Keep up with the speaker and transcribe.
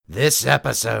This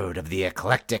episode of the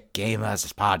Eclectic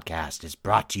Gamers podcast is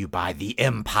brought to you by the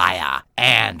Empire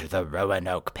and the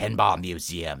Roanoke Pinball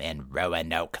Museum in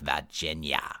Roanoke,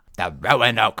 Virginia. The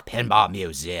Roanoke Pinball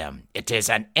Museum. It is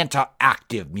an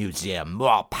interactive museum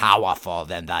more powerful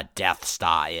than the Death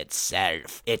Star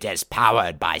itself. It is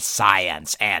powered by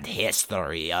science and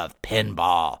history of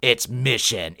pinball. Its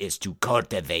mission is to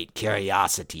cultivate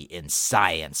curiosity in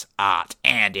science, art,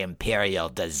 and imperial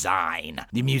design.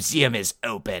 The museum is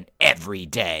open every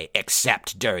day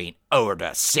except during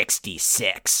Order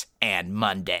 66 and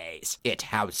Mondays. It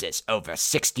houses over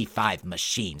 65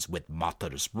 machines with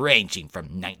models ranging from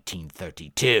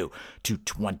 1932 to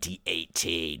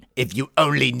 2018. If you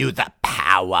only knew the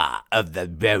power of the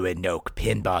Roanoke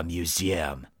Pinball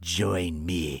Museum, join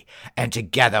me, and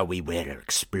together we will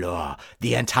explore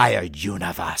the entire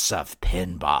universe of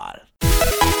pinball.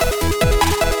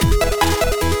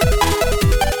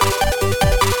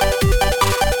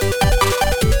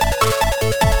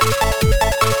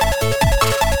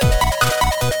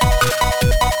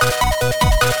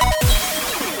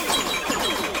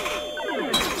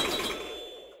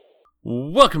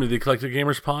 Welcome to the Eclectic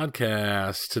Gamers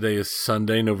podcast. Today is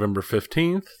Sunday, November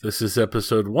 15th. This is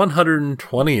episode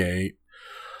 128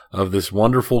 of this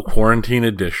wonderful quarantine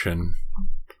edition.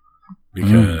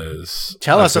 Because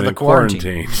Tell us of the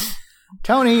quarantine.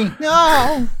 Tony,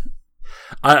 no!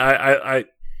 I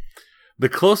the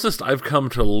closest I've come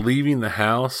to leaving the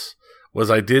house was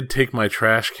I did take my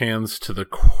trash cans to the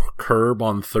curb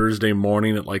on Thursday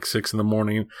morning at like 6 in the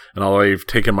morning, and I've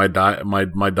taken my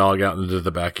dog out into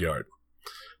the backyard.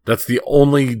 That's the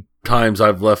only times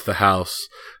I've left the house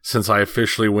since I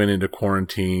officially went into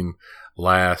quarantine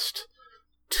last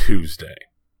Tuesday.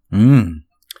 And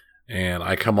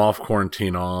I come off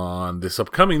quarantine on this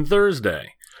upcoming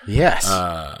Thursday. Yes.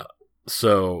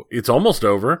 So it's almost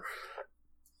over.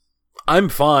 I'm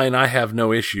fine. I have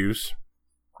no issues.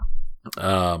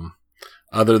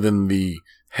 Other than the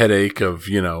headache of,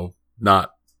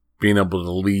 not being able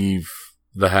to leave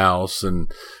the house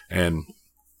and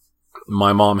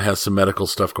my mom has some medical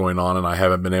stuff going on and I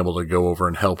haven't been able to go over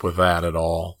and help with that at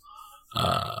all.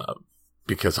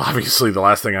 Because obviously the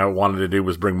last thing I wanted to do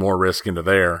was bring more risk into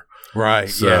there. Right.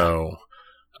 So,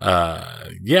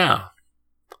 yeah.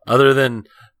 Other than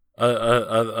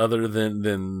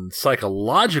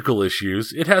psychological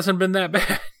issues, it hasn't been that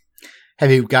bad.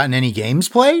 Have you gotten any games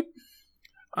played?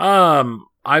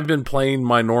 I've been playing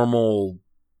my normal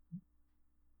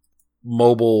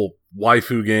mobile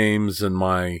waifu games and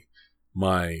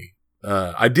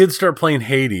I did start playing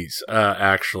Hades,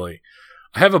 actually.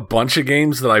 I have a bunch of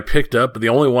games that I picked up, but the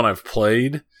only one I've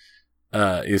played,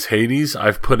 is Hades.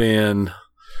 I've put in,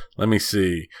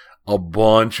 a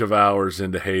bunch of hours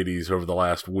into Hades over the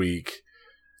last week.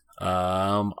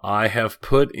 I have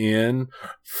put in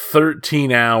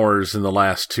 13 hours in the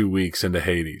last 2 weeks into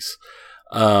Hades.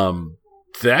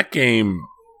 That game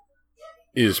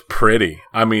is pretty.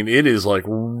 I mean, it is like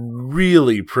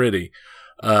really pretty.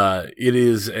 It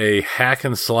is a hack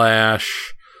and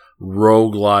slash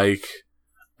roguelike.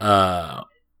 So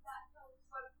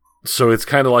it's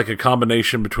kind of like a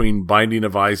combination between Binding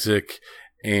of Isaac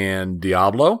and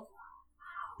Diablo.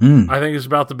 I think is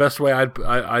about the best way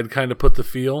I'd kind of put the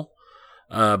feel.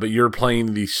 But you're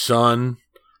playing the son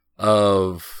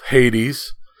of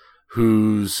Hades,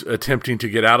 who's attempting to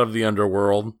get out of the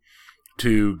underworld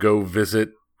to go visit,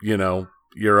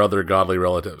 your other godly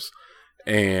relatives.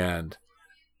 And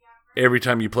every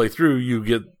time you play through, you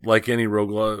get, like any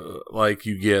roguelike,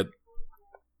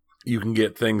 you can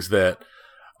get things that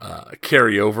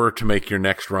carry over to make your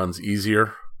next runs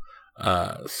easier,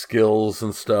 skills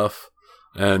and stuff.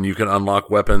 And you can unlock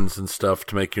weapons and stuff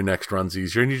to make your next runs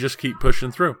easier, and you just keep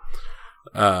pushing through.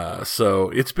 So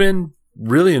it's been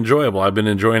really enjoyable. I've been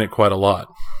enjoying it quite a lot.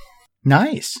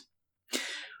 Nice.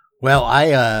 Well,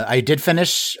 I did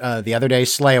finish the other day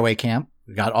Slayaway Camp.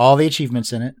 We got all the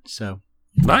achievements in it, so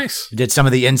nice. We did some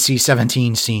of the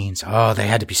NC-17 scenes. Oh, they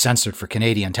had to be censored for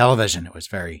Canadian television. It was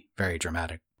very, very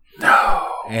dramatic. No.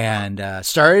 And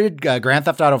started Grand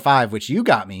Theft Auto 5, which you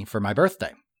got me for my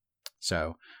birthday.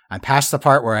 So I'm past the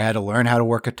part where I had to learn how to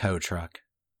work a tow truck.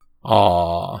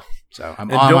 Aww. So I'm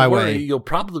on my way. You'll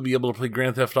probably be able to play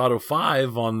Grand Theft Auto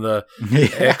 5 on the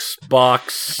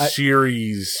Xbox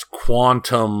Series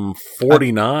Quantum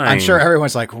 49. I'm sure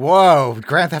everyone's like, whoa,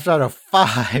 Grand Theft Auto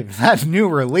 5, that new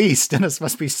release. Dennis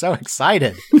must be so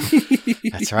excited.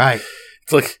 That's right.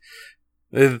 It's like,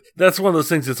 that's one of those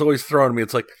things that's always thrown me.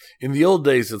 It's like, in the old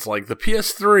days, it's like the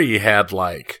PS3 had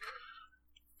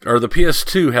or the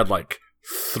PS2 had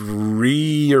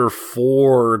 3 or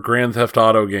 4 Grand Theft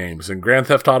Auto games, and Grand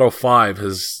Theft Auto 5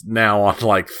 is now on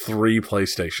like 3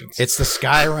 PlayStations. It's the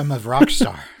Skyrim of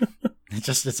Rockstar.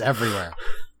 It's everywhere.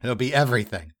 It'll be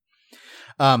everything.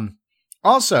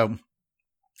 Also,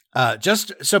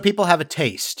 just so people have a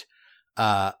taste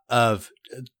of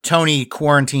Tony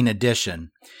Quarantine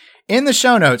Edition, in the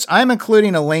show notes, I'm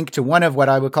including a link to one of what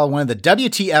I would call one of the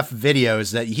WTF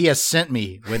videos that he has sent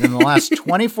me within the last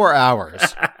 24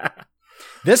 hours.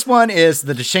 This one is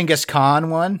the Genghis Khan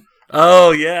one.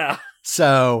 Oh, yeah.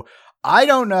 So I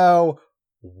don't know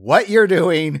what you're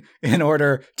doing in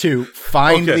order to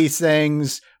find these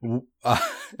things.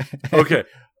 Okay.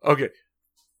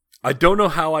 I don't know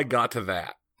how I got to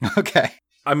that. Okay.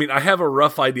 I mean, I have a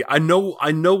rough idea. I know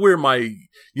where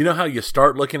you know how you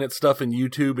start looking at stuff in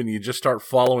YouTube and you just start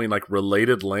following like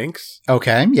related links?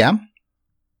 Okay, yeah.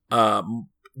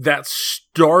 That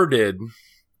started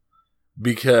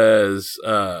because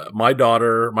my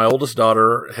oldest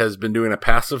daughter has been doing a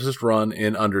pacifist run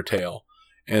in Undertale,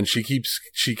 and she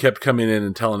kept coming in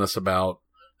and telling us about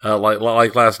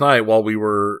like last night while we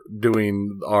were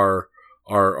doing our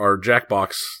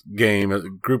Jackbox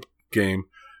game, group game.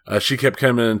 She kept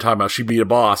coming in and talking about she beat a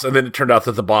boss, and then it turned out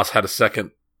that the boss had a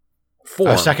second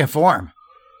form. A second form.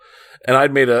 And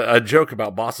I'd made a joke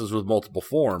about bosses with multiple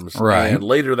forms. Right. And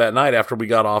later that night, after we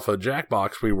got off of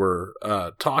Jackbox, we were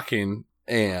talking,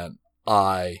 and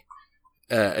I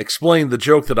explained the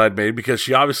joke that I'd made because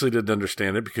she obviously didn't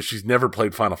understand it because she's never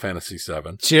played Final Fantasy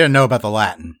VII. She didn't know about the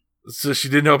Latin. So she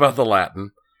didn't know about the Latin.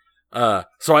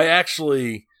 So I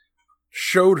actually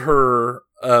showed her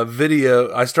a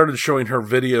video. I started showing her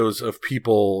videos of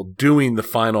people doing the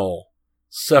final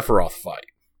Sephiroth fight.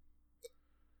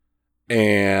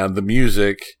 And the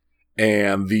music,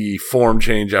 and the form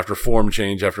change after form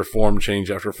change after form change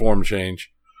after form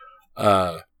change.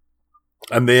 And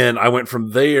then I went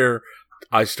from there,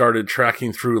 I started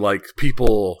tracking through like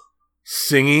people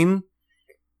singing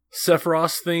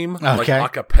Sephiroth's theme, like a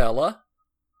cappella.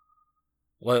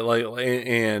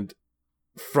 And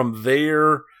from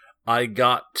there, I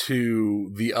got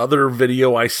to the other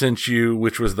video I sent you,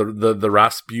 which was the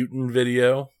Rasputin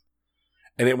video.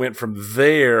 And it went from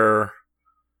there.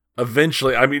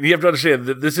 Eventually, I mean, you have to understand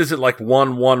that this isn't like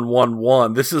 1, 1, 1,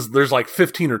 1. There's like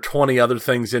 15 or 20 other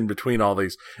things in between all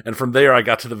these. And from there, I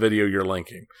got to the video you're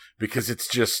linking because it's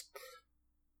just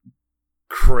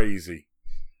crazy.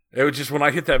 It was just when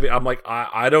I hit that, I'm like,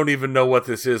 I don't even know what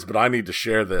this is, but I need to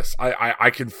share this. I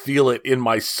can feel it in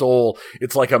my soul.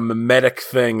 It's like a mimetic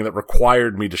thing that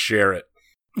required me to share it.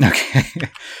 Okay.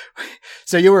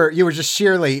 So you were just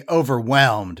sheerly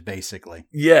overwhelmed, basically.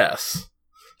 Yes.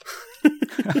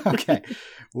 Okay.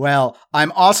 Well,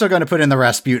 I'm also going to put in the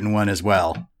Rasputin one as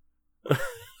well.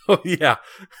 Oh, yeah.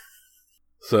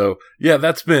 So, yeah,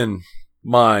 that's been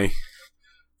my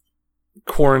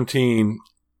quarantine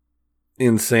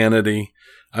insanity.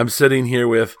 I'm sitting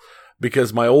here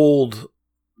because my old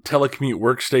telecommute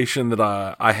workstation that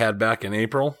I had back in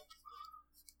April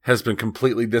has been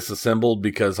completely disassembled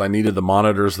because I needed the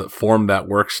monitors that formed that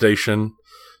workstation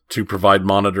to provide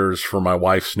monitors for my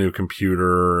wife's new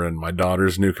computer and my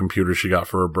daughter's new computer she got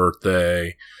for her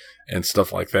birthday and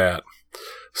stuff like that.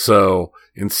 So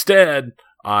instead,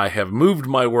 I have moved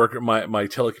my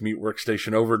telecommute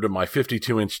workstation over to my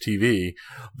 52-inch TV.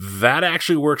 That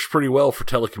actually works pretty well for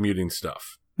telecommuting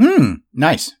stuff.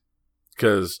 Nice.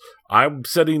 Because I'm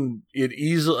setting it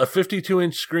easily. A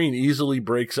 52-inch screen easily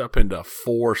breaks up into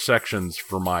 4 sections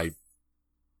for my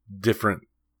different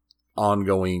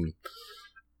ongoing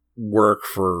work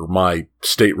for my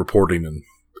state reporting and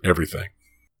everything.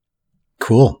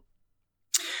 Cool.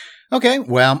 Okay,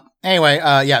 well, anyway,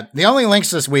 yeah, the only links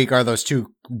this week are those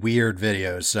 2 weird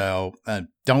videos, so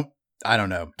don't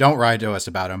write to us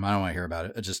about them. I don't want to hear about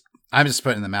it. I'm just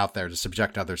putting them out there to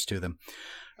subject others to them.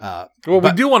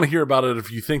 We do want to hear about it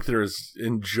if you think they're as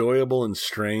enjoyable and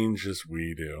strange as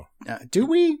we do. Do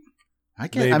we? I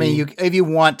can't. Maybe. I mean, if you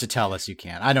want to tell us, you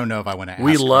can. I don't know if I want to ask.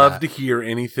 We love to hear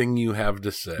anything you have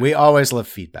to say. We always love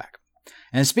feedback.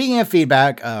 And speaking of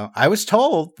feedback, I was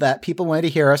told that people wanted to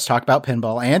hear us talk about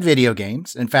pinball and video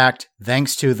games. In fact,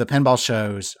 thanks to the Pinball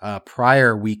Show's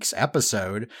prior week's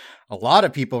episode, a lot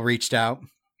of people reached out,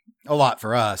 a lot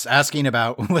for us, asking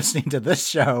about listening to this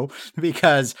show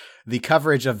because the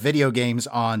coverage of video games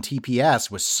on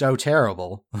TPS was so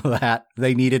terrible that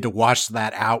they needed to wash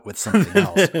that out with something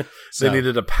else. They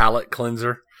needed a palate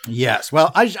cleanser. Yes.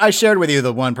 Well, I shared with you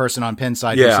the one person on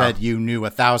Pinside who said you knew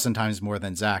 1,000 times more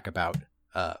than Zach about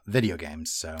video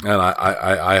games. So, and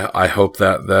I hope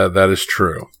that is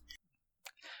true.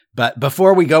 But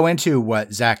before we go into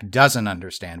what Zach doesn't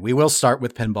understand, we will start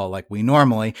with pinball like we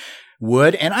normally.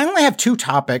 would. And I only have 2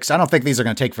 topics. I don't think these are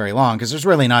going to take very long because there's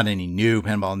really not any new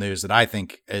pinball news that I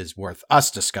think is worth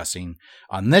us discussing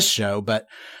on this show. But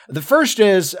the first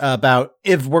is about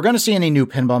if we're going to see any new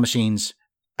pinball machines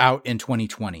out in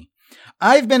 2020.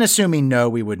 I've been assuming no,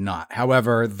 we would not.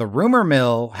 However, the rumor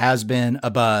mill has been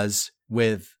abuzz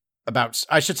with about,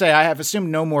 I should say, I have assumed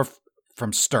no more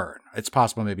from Stern. It's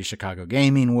possible maybe Chicago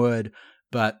Gaming would,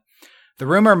 but the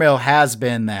rumor mill has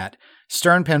been that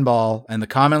Stern Pinball, and the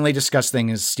commonly discussed thing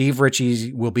is Steve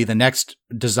Ritchie will be the next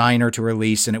designer to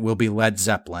release, and it will be Led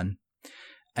Zeppelin.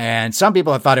 And some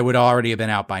people have thought it would already have been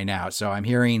out by now. So I'm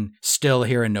hearing still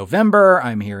here in November.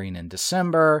 I'm hearing in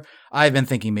December. I've been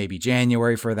thinking maybe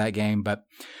January for that game, but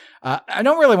I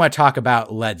don't really want to talk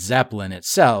about Led Zeppelin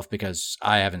itself because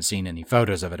I haven't seen any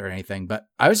photos of it or anything. But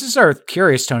I was just sort of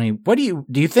curious, Tony, what do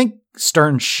you think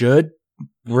Stern should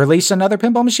release another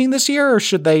pinball machine this year, or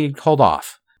should they hold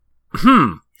off?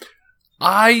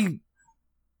 I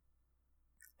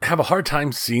have a hard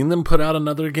time seeing them put out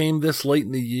another game this late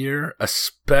in the year,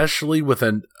 especially with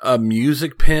a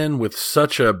music pen, with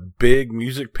such a big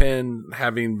music pen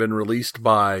having been released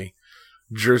by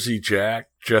Jersey Jack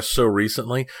just so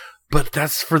recently. But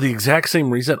that's for the exact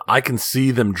same reason I can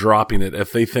see them dropping it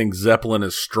if they think Zeppelin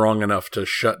is strong enough to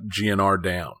shut GNR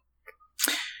down.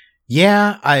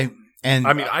 Yeah, I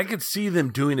could see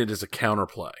them doing it as a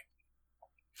counterplay.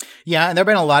 Yeah, and there have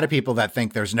been a lot of people that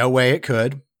think there's no way it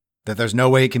could, that there's no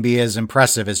way it can be as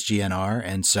impressive as GNR,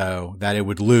 and so that it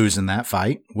would lose in that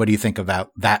fight. What do you think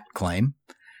about that claim?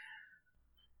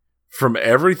 From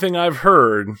everything I've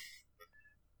heard,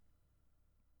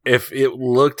 if it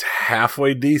looked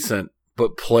halfway decent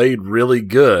but played really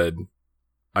good,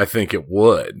 I think it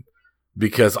would.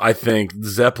 Because I think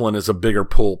Zeppelin is a bigger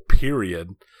pull, period.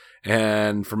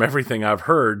 And from everything I've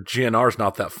heard, GNR's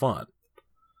not that fun.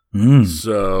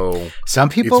 So some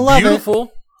people love beautiful.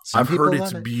 it. Some I've people heard love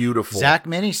it's it. beautiful. Zach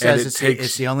Minnie says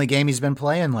it's the only game he's been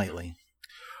playing lately.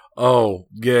 Oh,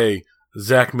 yay.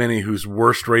 Zach Minnie, whose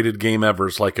worst rated game ever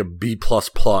is like a B++,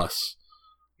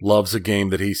 loves a game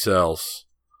that he sells.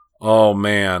 Oh,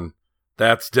 man.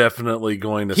 That's definitely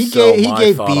going to sell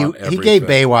my thought on everything. He gave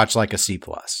Baywatch like a C+.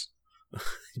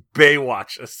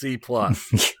 Baywatch, a C+.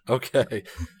 Okay.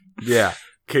 Yeah.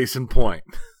 Case in point.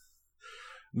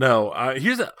 No,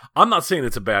 I'm not saying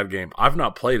it's a bad game. I've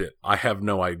not played it. I have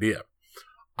no idea.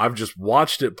 I've just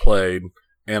watched it played,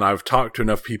 and I've talked to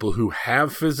enough people who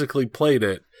have physically played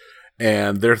it,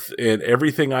 and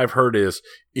everything I've heard is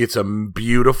it's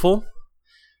beautiful.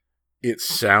 It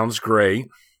sounds great.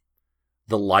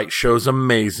 The light show's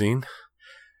amazing,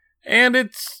 and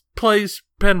it plays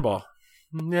pinball.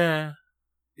 Yeah,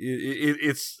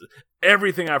 it's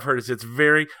everything I've heard is it's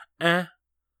very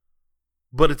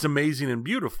but it's amazing and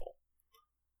beautiful.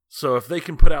 So if they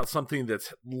can put out something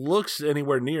that looks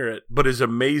anywhere near it, but is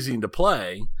amazing to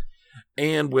play,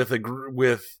 and with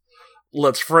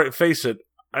let's face it,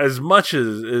 as much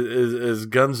as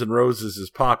Guns N' Roses is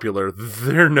popular,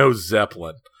 they're no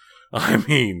Zeppelin. I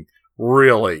mean,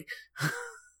 really.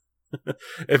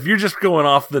 If you're just going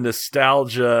off the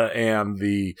nostalgia and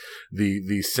the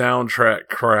soundtrack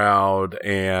crowd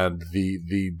and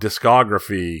the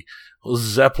discography,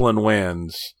 Zeppelin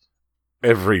wins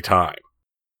every time.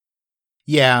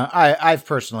 Yeah, I've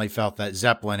personally felt that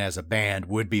Zeppelin as a band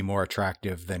would be more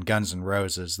attractive than Guns N'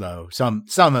 Roses, though some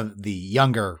of the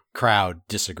younger crowd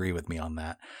disagree with me on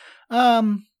that.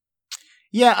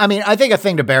 Yeah, I mean, I think a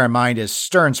thing to bear in mind is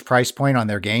Stern's price point on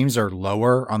their games are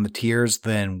lower on the tiers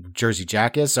than Jersey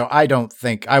Jack is, so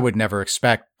I would never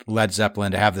expect Led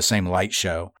Zeppelin to have the same light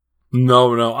show.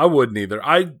 No, I wouldn't either.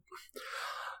 I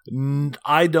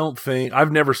don't think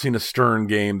I've never seen a Stern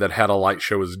game that had a light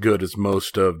show as good as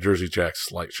most of Jersey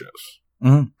Jack's light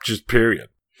shows. Just period.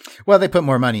 Well, they put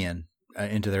more money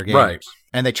into their games, right?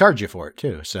 And they charge you for it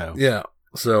too. So yeah.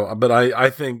 So, but I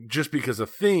think just because of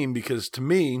theme, because to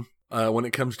me, when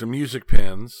it comes to music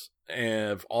pens,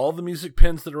 of all the music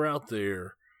pens that are out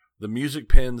there, the music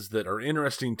pens that are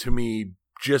interesting to me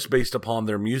just based upon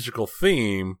their musical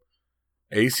theme,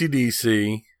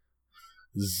 AC/DC.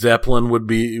 Zeppelin would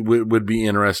be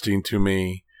interesting to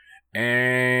me,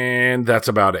 and that's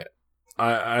about it.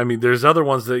 I mean, there's other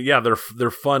ones that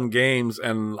they're fun games,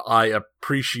 and I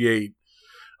appreciate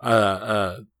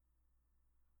their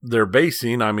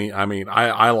basing. I mean,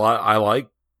 I like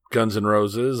Guns N'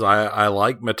 Roses. I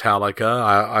like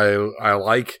Metallica. I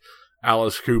like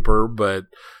Alice Cooper, but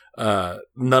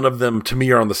none of them to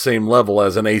me are on the same level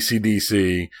as an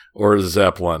AC/DC or a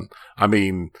Zeppelin. I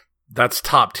mean, that's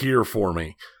top tier for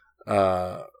me,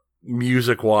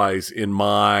 music-wise, in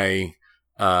my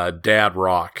dad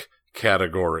rock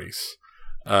categories.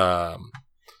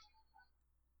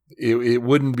 it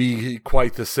wouldn't be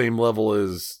quite the same level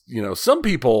as, some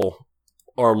people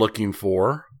are looking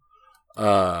for.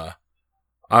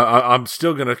 I'm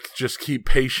still going to just keep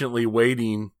patiently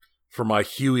waiting for my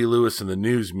Huey Lewis and the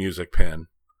News music pen.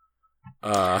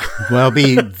 Well,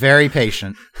 be very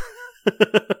patient.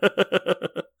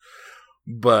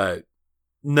 But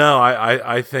no,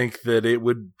 I think that it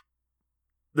would.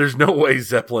 There's no way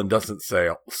Zeppelin doesn't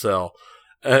sell,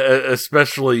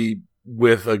 especially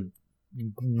with a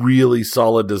really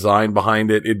solid design behind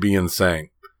it. It'd be insane.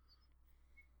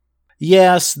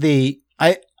 Yes, the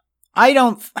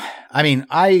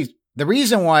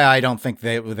reason why I don't think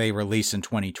they release in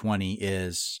 2020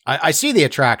 is I see the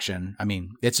attraction. I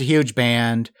mean, it's a huge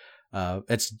band.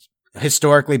 It's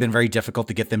historically been very difficult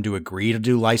to get them to agree to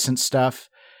do licensed stuff.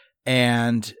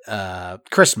 And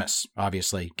Christmas,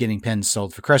 obviously, getting pins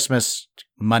sold for Christmas,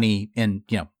 money in,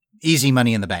 easy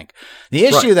money in the bank. The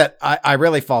issue that I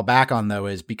really fall back on, though,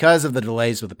 is because of the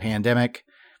delays with the pandemic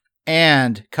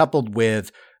and coupled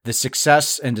with the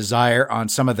success and desire on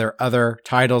some of their other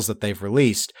titles that they've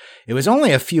released. It was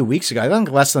only a few weeks ago, I think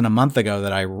less than a month ago,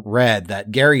 that I read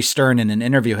that Gary Stern in an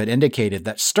interview had indicated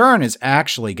that Stern has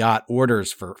actually got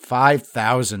orders for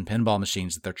 5,000 pinball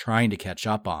machines that they're trying to catch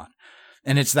up on.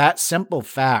 And it's that simple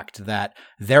fact that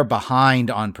they're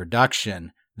behind on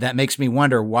production that makes me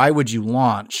wonder, why would you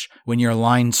launch when your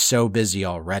line's so busy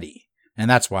already? And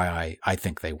that's why I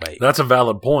think they wait. That's a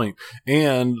valid point.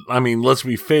 And, I mean, let's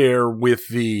be fair, with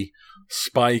the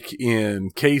spike in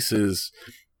cases,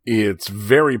 it's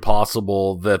very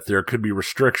possible that there could be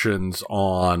restrictions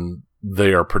on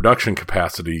their production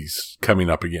capacities coming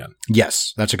up again.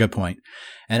 Yes, that's a good point.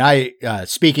 And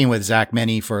speaking with Zach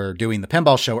Meny for doing the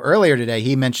pinball show earlier today,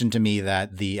 he mentioned to me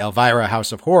that the Elvira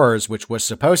House of Horrors, which was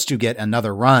supposed to get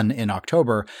another run in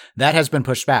October, that has been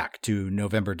pushed back to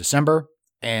November, December,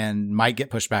 and might get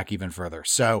pushed back even further.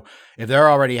 So if they're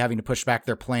already having to push back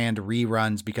their planned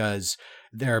reruns because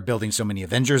they're building so many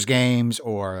Avengers games,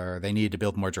 or they need to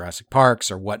build more Jurassic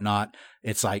Parks or whatnot,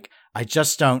 it's like, I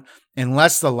just don't,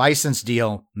 unless the license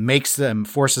deal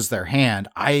forces their hand,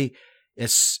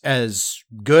 it's as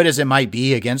good as it might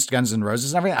be against Guns N'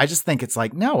 Roses and everything. I just think it's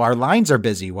like, no, our lines are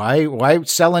busy. Why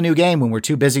sell a new game when we're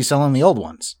too busy selling the old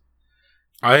ones?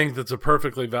 I think that's a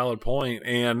perfectly valid point.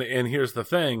 And here's the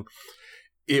thing.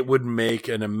 It would make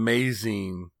an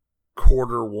amazing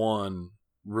Q1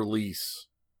 release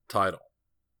title.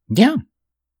 Yeah.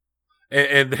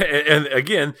 And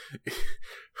again,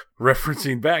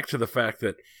 referencing back to the fact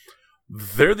that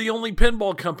they're the only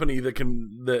pinball company that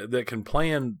can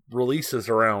plan releases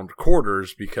around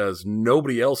quarters, because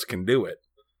nobody else can do it.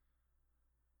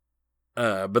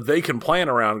 But they can plan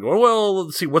around going, well,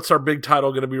 let's see, what's our big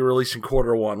title going to be released in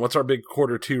Q1? What's our big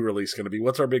Q2 release going to be?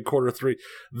 What's our big Q3?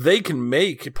 They can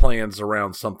make plans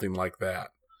around something like that,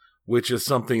 which is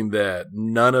something that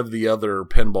none of the other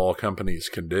pinball companies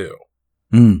can do.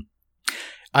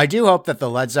 I do hope that the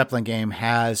Led Zeppelin game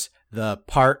has the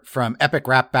part from Epic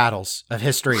Rap Battles of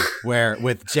History where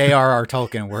with J.R.R.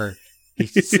 Tolkien, where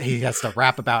he has to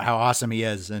rap about how awesome he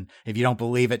is. And if you don't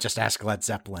believe it, just ask Led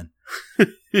Zeppelin.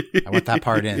 I want that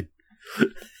part in.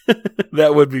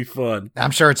 That would be fun.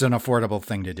 I'm sure it's an affordable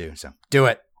thing to do. So do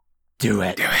it. Do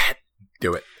it. Do it.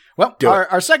 Do it. Well,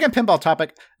 our second pinball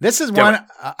topic, this is one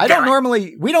we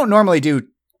don't normally do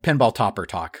pinball topper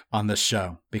talk on this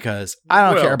show because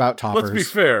I don't care about toppers. Let's be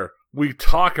fair. We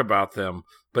talk about them,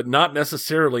 but not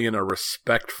necessarily in a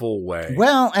respectful way.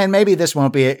 Well, and maybe this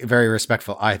won't be very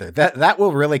respectful either. That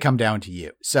will really come down to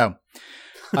you. So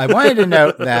I wanted to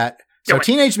note that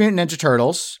Teenage Mutant Ninja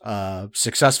Turtles,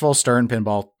 successful Stern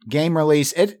pinball game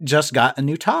release, it just got a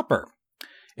new topper.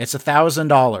 It's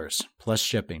 $1,000 plus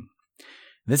shipping.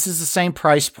 This is the same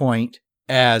price point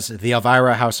as the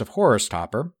Elvira House of Horrors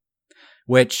topper,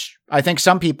 which I think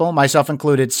some people, myself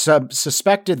included,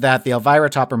 suspected that the Elvira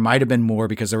topper might have been more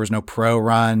because there was no pro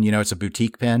run. It's a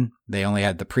boutique pin. They only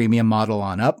had the premium model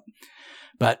on up.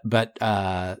 But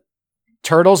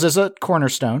Turtles is a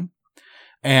cornerstone.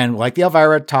 And like the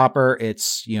Elvira topper,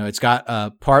 it's got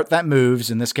a part that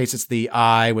moves. In this case, it's the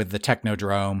eye with the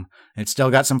Technodrome. It's still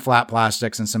got some flat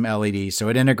plastics and some LEDs, so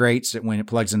it integrates it when it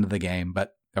plugs into the game.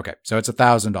 But okay, so it's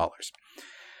 $1,000.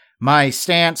 My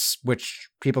stance, which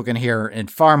people can hear in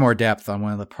far more depth on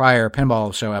one of the prior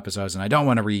pinball show episodes, and I don't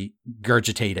want to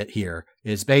regurgitate it here,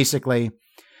 is basically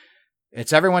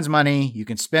it's everyone's money. You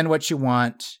can spend what you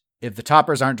want. If the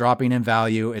toppers aren't dropping in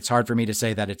value, it's hard for me to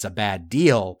say that it's a bad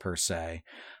deal per se.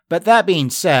 But that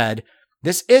being said,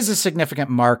 This is a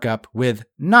significant markup with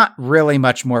not really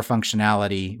much more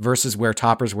functionality versus where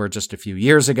toppers were just a few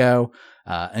years ago,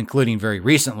 including very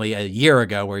recently, a year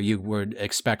ago, where you would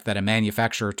expect that a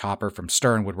manufacturer topper from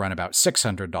Stern would run about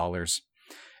 $600.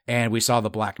 And we saw the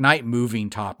Black Knight moving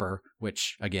topper,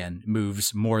 which, again,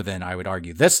 moves more than I would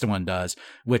argue this one does,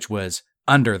 which was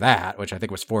under that, which I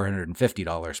think was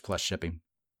 $450 plus shipping.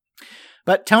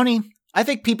 But Tony, I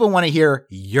think people want to hear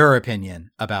your opinion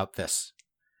about this.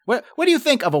 What do you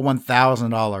think of a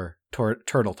 $1,000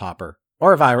 turtle topper,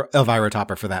 or Elvira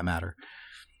topper for that matter?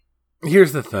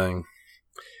 Here's the thing.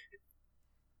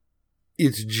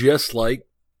 It's just like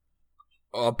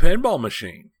a pinball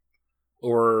machine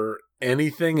or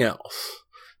anything else.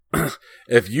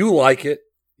 If you like it,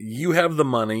 you have the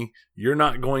money, you're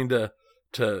not going to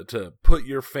put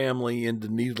your family into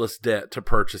needless debt to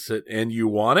purchase it, and you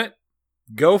want it,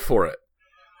 go for it.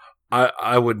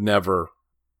 I would never,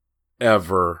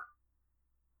 ever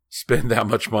spend that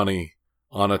much money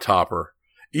on a topper.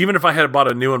 Even if I had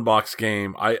bought a new in-box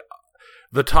game,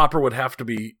 the topper would have to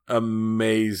be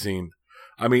amazing.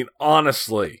 I mean,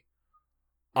 honestly,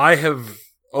 I have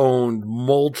owned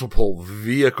multiple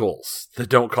vehicles that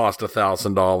don't cost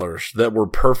 $1,000 that were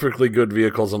perfectly good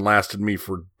vehicles and lasted me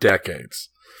for decades.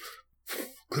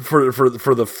 For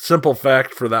the simple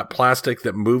fact, for that plastic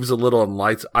that moves a little and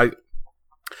lights,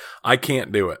 I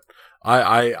can't do it.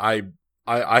 I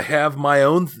have my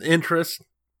own interests.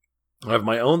 I have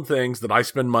my own things that I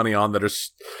spend money on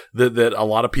that a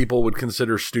lot of people would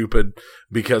consider stupid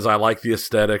because I like the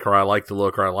aesthetic or I like the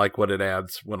look or I like what it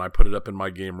adds when I put it up in my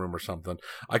game room or something.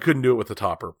 I couldn't do it with the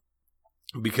topper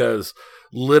because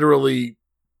literally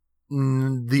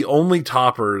the only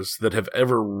toppers that have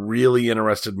ever really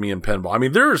interested me in pinball. I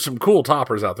mean, there are some cool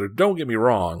toppers out there, don't get me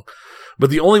wrong,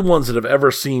 but the only ones that have ever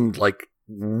seemed like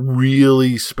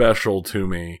really special to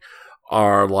me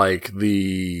are like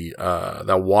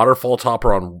that waterfall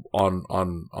topper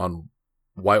on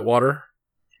Whitewater.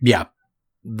 Yeah.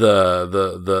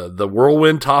 The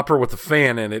whirlwind topper with the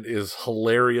fan in it is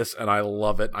hilarious and I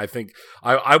love it. I think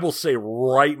I will say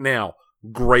right now,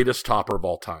 greatest topper of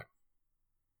all time.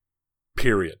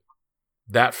 Period.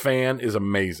 That fan is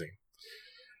amazing.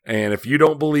 And if you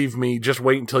don't believe me, just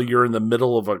wait until you're in the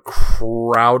middle of a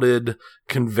crowded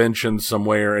convention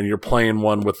somewhere and you're playing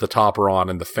one with the topper on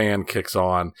and the fan kicks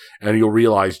on, and you'll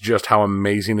realize just how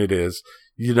amazing it is.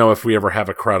 You know, if we ever have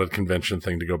a crowded convention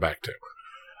thing to go back to.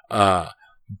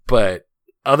 But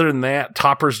other than that,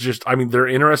 toppers just, I mean, they're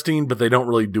interesting, but they don't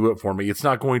really do it for me.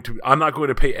 I'm not going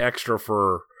to pay extra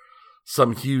for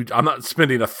some huge, I'm not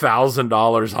spending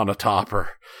 $1,000 on a topper,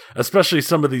 especially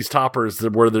some of these toppers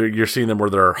where you're seeing them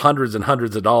where there are hundreds and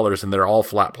hundreds of dollars and they're all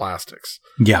flat plastics.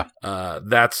 Yeah.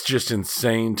 That's just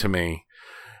insane to me.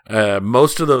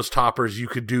 Most of those toppers you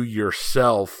could do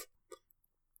yourself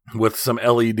with some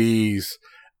LEDs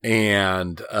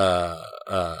and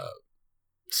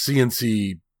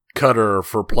CNC cutter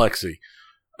for plexi.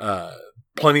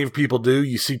 Plenty of people do.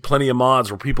 You see plenty of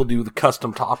mods where people do the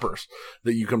custom toppers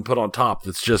that you can put on top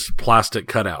that's just plastic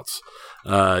cutouts.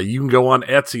 You can go on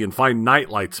Etsy and find night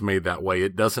lights made that way.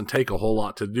 It doesn't take a whole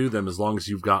lot to do them as long as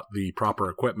you've got the proper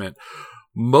equipment.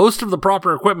 Most of the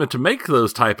proper equipment to make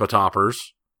those type of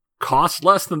toppers costs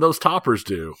less than those toppers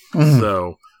do. Mm-hmm.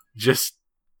 So just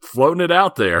floating it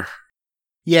out there.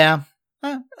 Yeah.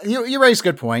 You raise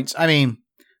good points. I mean,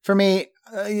 for me,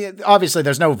 obviously,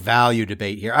 there's no value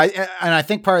debate here. I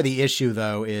think part of the issue,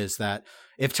 though, is that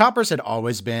if toppers had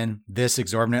always been this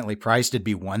exorbitantly priced, it'd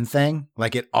be one thing.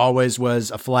 Like, it always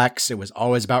was a flex. It was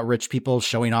always about rich people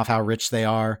showing off how rich they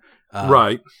are.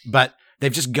 Right. But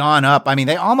they've just gone up. I mean,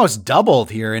 they almost doubled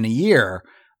here in a year.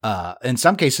 In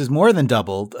some cases, more than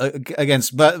doubled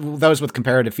against those with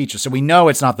comparative features. So we know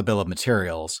it's not the bill of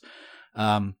materials.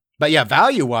 But yeah,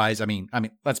 value-wise, I mean,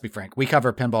 let's be frank. We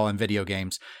cover pinball and video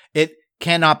games. It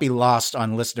cannot be lost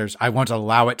on listeners. I won't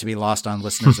allow it to be lost on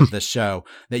listeners of this show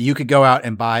that you could go out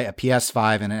and buy a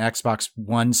PS5 and an Xbox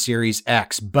One Series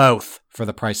X, both for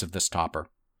the price of this topper.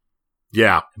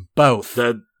 Yeah. Both.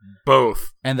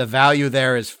 Both. And the value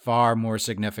there is far more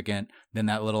significant than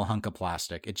that little hunk of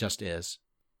plastic. It just is.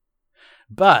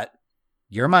 But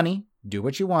your money, do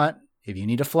what you want. If you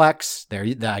need a flex,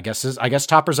 I guess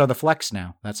toppers are the flex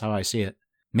now. That's how I see it.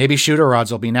 Maybe shooter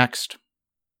rods will be next.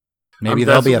 Maybe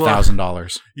they'll be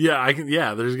 $1,000.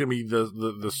 Yeah, there's gonna be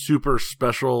the super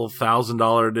special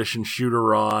 $1,000 edition shooter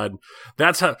rod.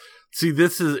 That's how. See,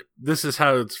 this is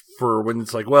how it's for when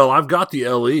it's like, well, I've got the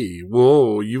LE.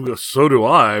 Whoa, so do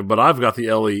I, but I've got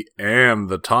the LE and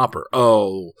the topper.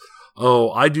 Oh,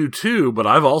 I do too, but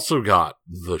I've also got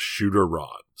the shooter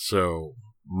rod. So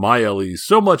my LE is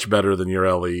so much better than your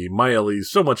LE. My LE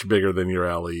is so much bigger than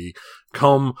your LE.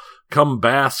 Come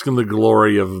bask in the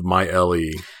glory of my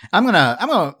LE. I'm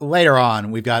gonna later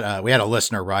on. We had a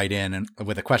listener write in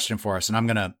with a question for us, and I'm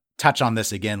gonna touch on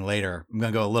this again later. I'm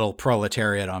gonna go a little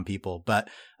proletariat on people, but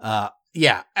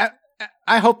yeah,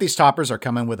 I hope these toppers are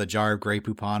coming with a jar of Grey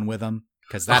Poupon with them,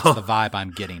 because that's the vibe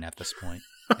I'm getting at this point,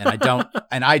 and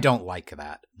I don't like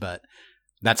that, but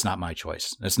that's not my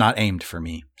choice. It's not aimed for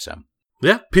me. So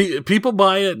yeah, people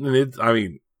buy it,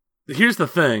 and here's the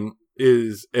thing.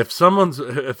 Is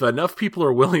if enough people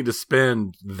are willing to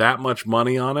spend that much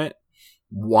money on it,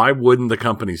 why wouldn't the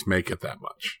companies make it that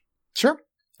much? Sure.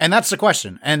 And that's the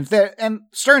question. And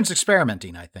Stern's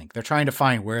experimenting, I think. They're trying to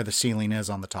find where the ceiling is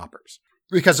on the toppers.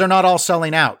 Because they're not all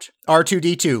selling out.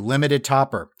 R2-D2, limited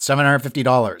topper,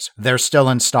 $750. They're still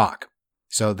in stock.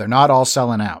 So they're not all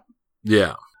selling out.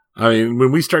 Yeah. I mean,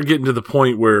 when we start getting to the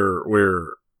point where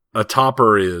a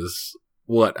topper is,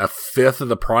 a fifth of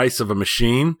the price of a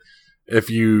machine if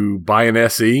you buy an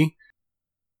SE?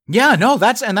 Yeah, no,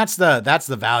 that's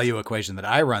the value equation that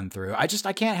I run through. I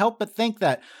can't help but think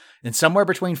that in somewhere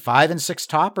between 5 and 6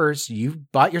 toppers, you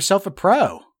bought yourself a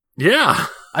Pro. Yeah.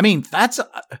 I mean, that's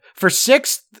for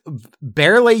 6,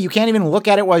 barely, you can't even look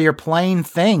at it while you're playing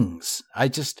things.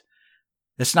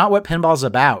 It's not what pinball's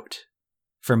about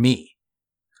for me.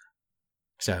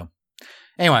 So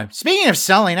anyway, speaking of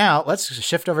selling out, let's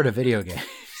shift over to video games.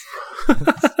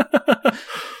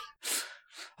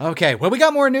 Okay, well, we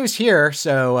got more news here.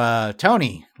 So,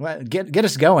 Tony, get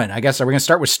us going. I guess, are we going to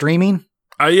start with streaming?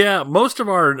 Yeah, a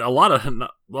lot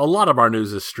of our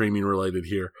news is streaming related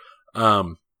here.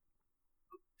 I'm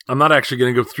not actually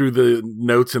going to go through the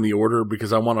notes in the order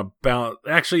because I want to bounce.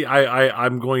 Actually,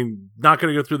 I'm not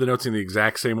going to go through the notes in the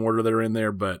exact same order that are in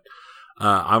there, but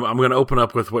I'm going to open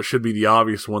up with what should be the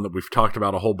obvious one that we've talked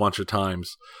about a whole bunch of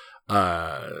times: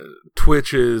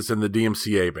 Twitches and the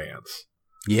DMCA bans.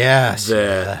 Yes,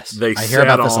 they I hear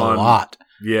about this a lot.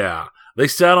 Yeah, they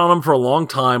sat on them for a long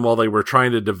time while they were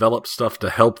trying to develop stuff to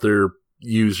help their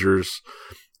users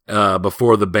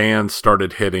before the bans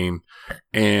started hitting.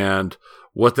 And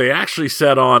what they actually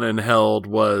sat on and held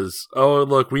was, oh,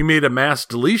 look, we made a mass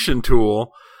deletion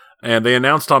tool, and they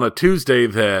announced on a Tuesday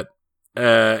that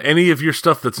any of your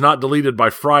stuff that's not deleted by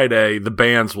Friday, the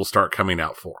bans will start coming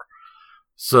out for.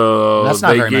 So that's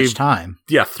not very much time.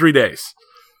 Yeah, 3 days.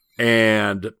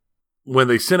 And when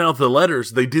they sent out the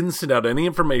letters, they didn't send out any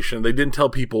information. They didn't tell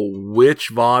people which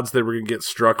VODs they were going to get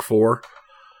struck for.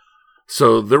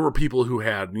 So there were people who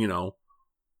had,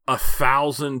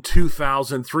 1,000,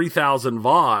 2,000, 3,000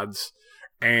 VODs,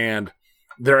 and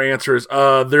their answer is,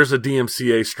 there's a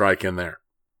DMCA strike in there.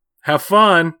 Have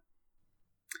fun.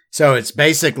 So it's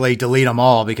basically delete them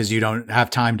all because you don't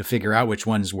have time to figure out which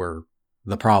ones were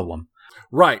the problem.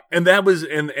 Right. And that was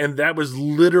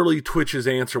literally Twitch's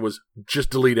answer was just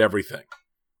delete everything.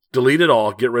 Delete it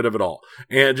all, get rid of it all.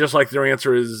 And just like their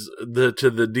answer is to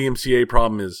the DMCA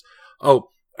problem is,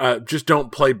 just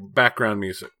don't play background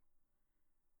music.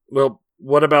 Well,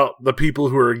 what about the people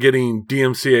who are getting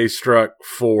DMCA struck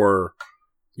for,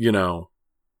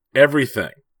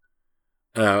 everything?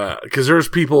 Because there's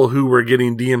people who were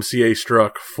getting DMCA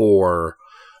struck for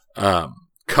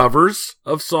covers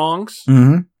of songs.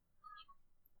 Mm-hmm.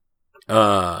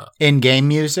 In-game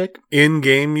music?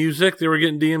 In-game music, they were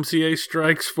getting DMCA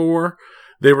strikes for.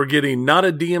 They were getting not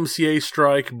a DMCA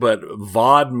strike, but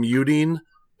VOD muting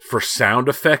for sound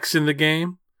effects in the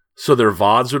game. So their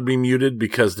VODs would be muted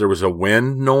because there was a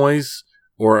wind noise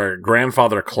or a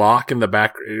grandfather clock in the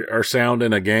back or sound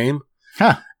in a game.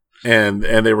 Huh. And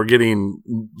they were getting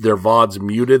their VODs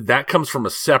muted. That comes from a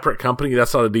separate company.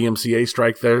 That's not a DMCA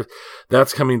strike there.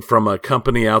 That's coming from a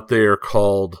company out there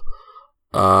called...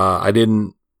 I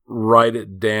didn't write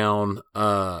it down.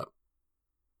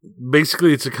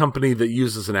 Basically, it's a company that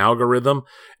uses an algorithm,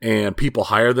 and people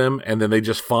hire them, and then they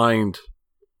just find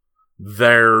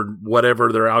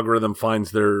whatever their algorithm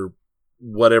finds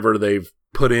whatever they've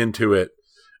put into it,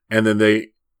 and then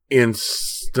they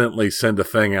instantly send a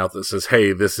thing out that says,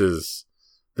 "Hey, this is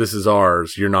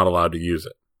ours. You're not allowed to use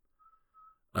it."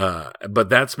 But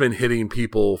that's been hitting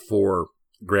people for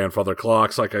grandfather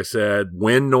clocks, like I said,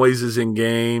 wind noises in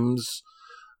games,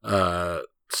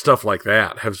 stuff like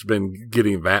that has been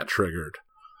getting that triggered.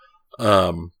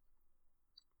 One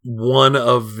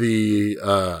of the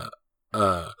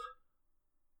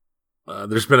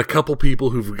there's been a couple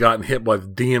people who've gotten hit by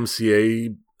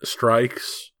DMCA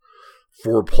strikes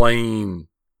for playing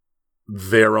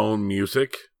their own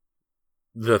music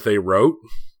that they wrote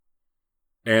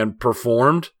and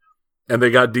performed, and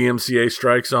they got DMCA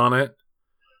strikes on it.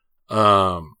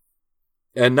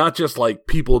 and not just like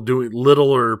people doing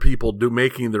littler people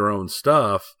making their own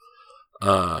stuff.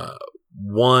 I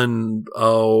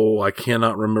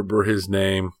cannot remember his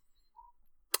name.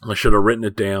 I should have written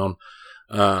it down.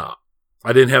 I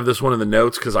didn't have this one in the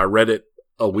notes because I read it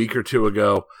a week or two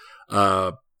ago.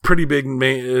 Pretty big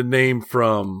name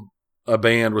from a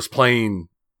band was playing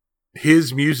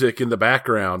his music in the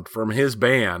background from his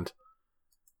band,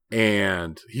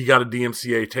 and he got a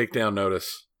DMCA takedown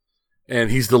notice, and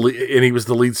he was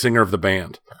the lead singer of the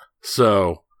band.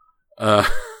 So,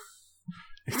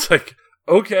 it's like,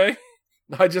 okay,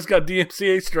 I just got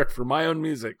DMCA struck for my own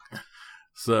music.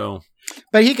 So,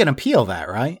 but he can appeal that,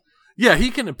 right? Yeah,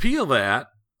 he can appeal that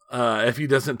if he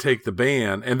doesn't take the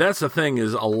ban. And that's the thing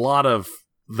is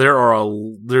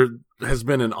there has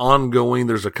been an ongoing,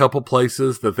 there's a couple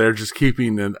places that they're just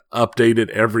keeping an updated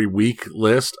every week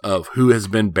list of who has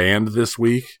been banned this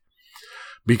week,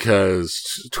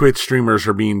 because Twitch streamers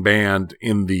are being banned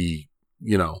in the,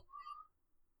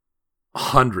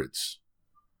 hundreds.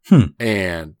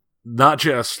 And not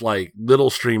just like little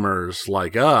streamers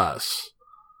like us,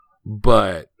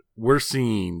 but we're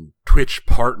seeing Twitch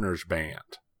partners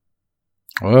banned.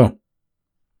 Oh.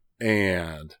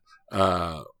 And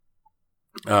Ryo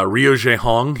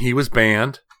Jae-hong, he was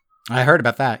banned. I heard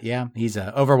about that. Yeah, he's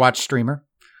an Overwatch streamer.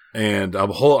 And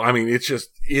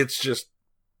it's just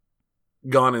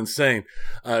gone insane.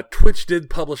 Twitch did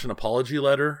publish an apology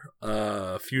letter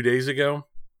a few days ago,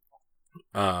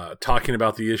 talking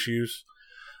about the issues.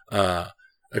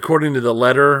 According to the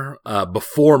letter,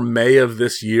 before May of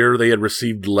this year, they had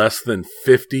received less than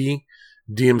 50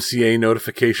 DMCA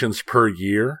notifications per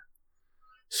year.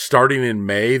 Starting in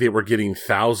May, they were getting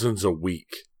thousands a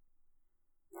week.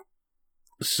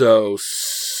 So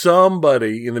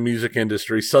somebody in the music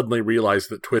industry suddenly realized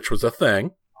that Twitch was a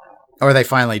thing. Or they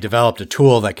finally developed a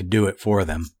tool that could do it for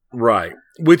them. Right.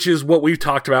 Which is what we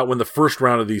talked about when the first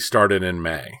round of these started in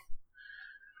May.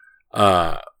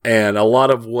 And a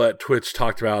lot of what Twitch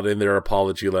talked about in their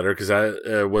apology letter, because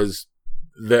was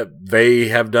that they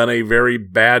have done a very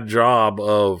bad job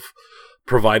of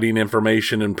providing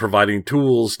information and providing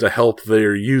tools to help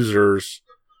their users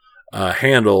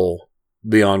handle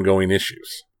the ongoing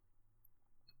issues.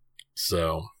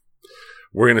 So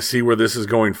we're going to see where this is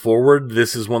going forward.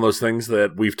 This is one of those things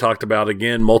that we've talked about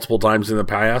again multiple times in the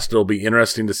past. It'll be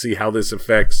interesting to see how this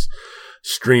affects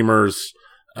streamers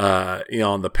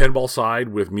on the pinball side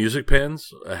with music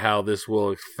pins, how this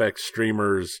will affect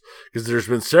streamers, because there's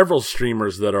been several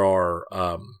streamers that are,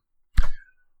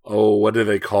 what do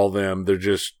they call them? They're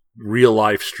just real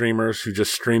life streamers who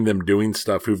just stream them doing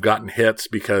stuff, who've gotten hits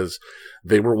because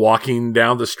they were walking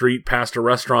down the street past a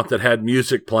restaurant that had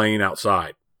music playing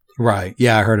outside. Right.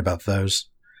 Yeah, I heard about those.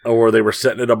 Or they were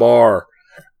sitting at a bar,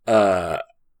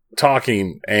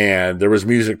 talking, and there was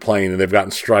music playing, and they've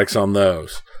gotten strikes on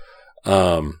those.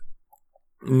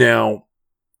 Now,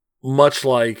 much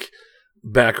like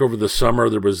back over the summer,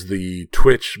 there was the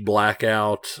Twitch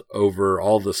blackout over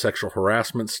all the sexual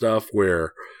harassment stuff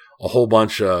where a whole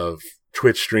bunch of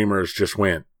Twitch streamers just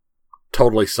went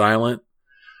totally silent.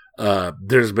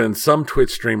 There's been some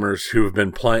Twitch streamers who've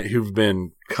been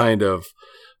kind of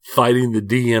fighting the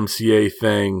DMCA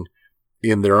thing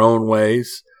in their own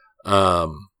ways. There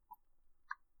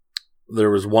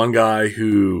was one guy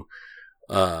who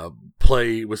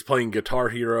was playing Guitar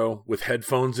Hero with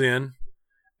headphones in,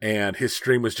 and his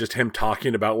stream was just him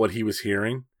talking about what he was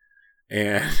hearing.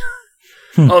 And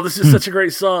oh, this is such a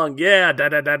great song. Yeah, da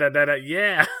da da da da da.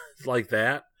 Yeah, like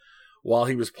that while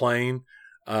he was playing.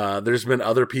 There's been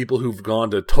other people who've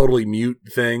gone to totally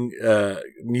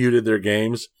muted their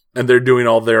games, and they're doing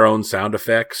all their own sound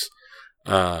effects.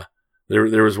 There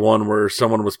was one where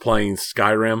someone was playing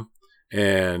Skyrim,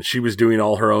 and she was doing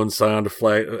all her own sound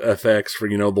effects for,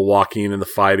 the walking and the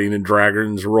fighting and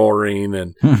dragons roaring.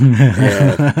 And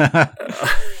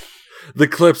the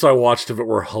clips I watched of it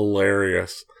were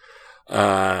hilarious.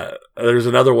 There's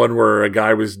another one where a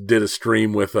guy did a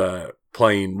stream with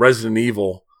playing Resident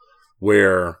Evil,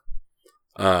 where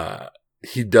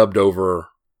he dubbed over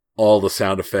all the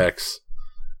sound effects,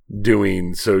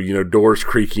 doing doors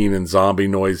creaking and zombie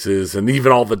noises, and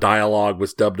even all the dialogue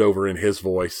was dubbed over in his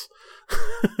voice.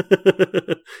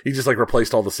 He just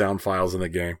replaced all the sound files in the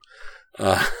game.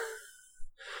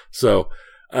 So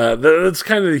that's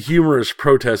kind of the humorous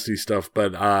protesty stuff,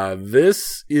 but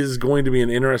this is going to be an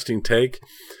interesting take,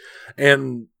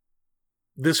 and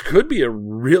this could be a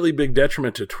really big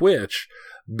detriment to Twitch,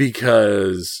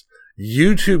 because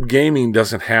YouTube gaming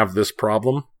doesn't have this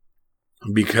problem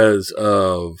because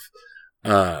of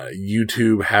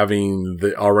YouTube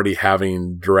already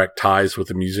having direct ties with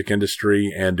the music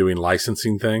industry and doing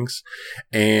licensing things,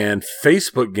 and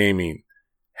Facebook Gaming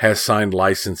has signed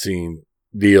licensing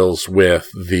deals with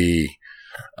the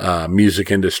music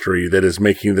industry that is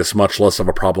making this much less of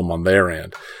a problem on their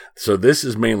end. So this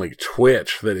is mainly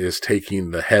Twitch that is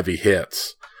taking the heavy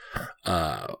hits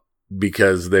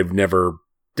because they've never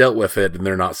dealt with it and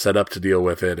they're not set up to deal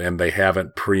with it, and they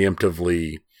haven't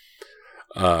preemptively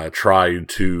tried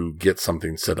to get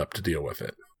something set up to deal with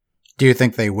it. Do you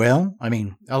think they will? I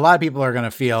mean, a lot of people are going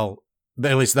to feel,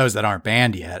 at least those that aren't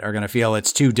banned yet, are going to feel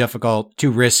it's too difficult,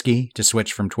 too risky to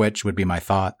switch from Twitch, would be my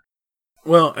thought.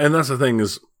 Well, and that's the thing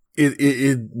is,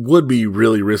 it would be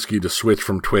really risky to switch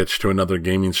from Twitch to another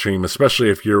gaming stream, especially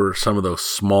if you're some of those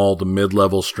small to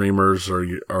mid-level streamers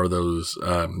or those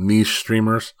niche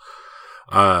streamers.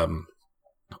 I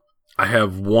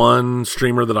have one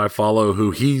streamer that I follow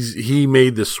who he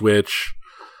made the switch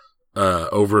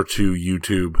over to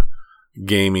YouTube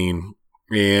gaming,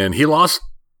 and he lost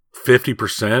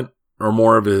 50% or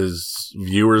more of his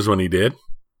viewers when he did.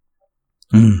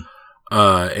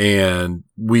 And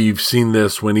we've seen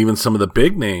this when even some of the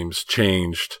big names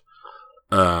changed.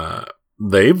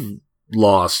 They've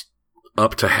lost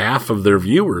up to half of their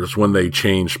viewers when they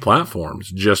changed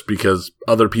platforms just because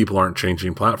other people aren't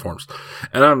changing platforms.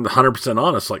 And I'm 100%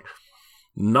 honest, like,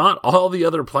 not all the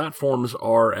other platforms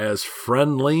are as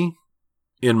friendly,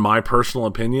 in my personal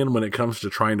opinion, when it comes to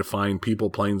trying to find people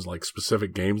playing like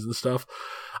specific games and stuff.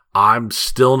 I'm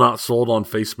still not sold on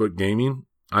Facebook Gaming.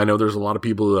 I know there's a lot of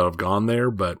people that have gone there,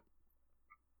 but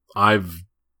I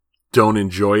don't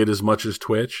enjoy it as much as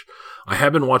Twitch. I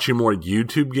have been watching more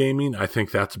YouTube Gaming. I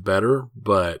think that's better,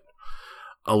 but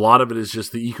a lot of it is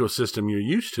just the ecosystem you're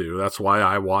used to. That's why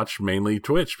I watch mainly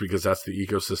Twitch, because that's the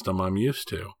ecosystem I'm used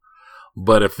to.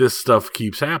 But if this stuff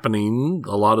keeps happening,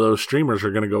 a lot of those streamers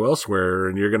are going to go elsewhere,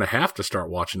 and you're going to have to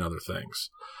start watching other things.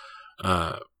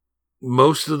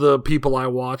 Most of the people I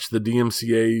watch, the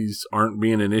DMCAs aren't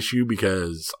being an issue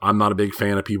because I'm not a big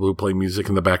fan of people who play music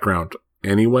in the background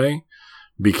anyway,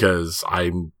 because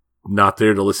I'm not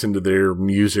there to listen to their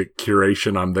music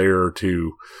curation. I'm there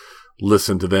to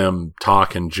listen to them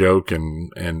talk and joke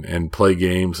and play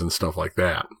games and stuff like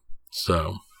that.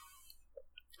 So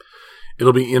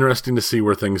it'll be interesting to see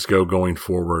where things go going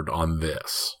forward on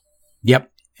this.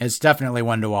 Yep. It's definitely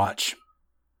one to watch.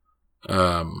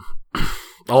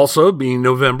 Also, being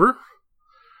November,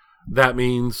 that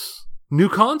means new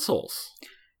consoles.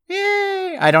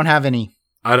 Yay! I don't have any.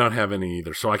 I don't have any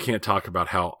either, so I can't talk about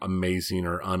how amazing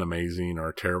or unamazing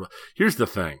or terrible. Here's the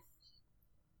thing.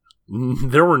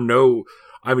 There were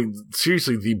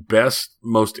seriously, the best,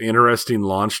 most interesting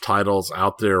launch titles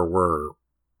out there were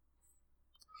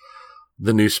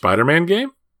the new Spider-Man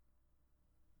game,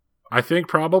 I think,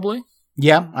 probably.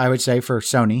 Yeah, I would say for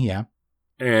Sony, yeah.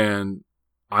 And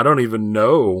I don't even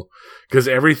know, because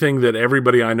everything that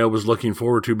everybody I know was looking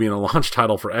forward to being a launch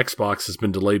title for Xbox has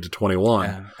been delayed to 21.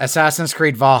 Yeah. Assassin's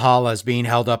Creed Valhalla is being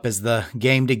held up as the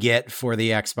game to get for the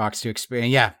Xbox to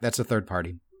experience. Yeah, that's a third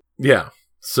party. Yeah,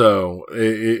 so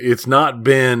it's not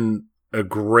been a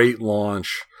great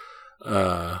launch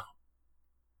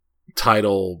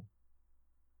title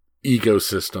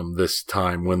ecosystem this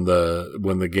time when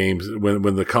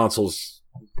the consoles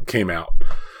came out.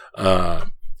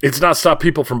 It's not stopped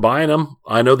people from buying them.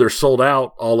 I know they're sold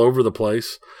out all over the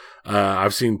place.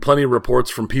 I've seen plenty of reports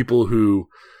from people who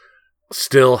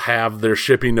still have their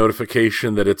shipping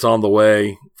notification that it's on the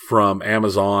way from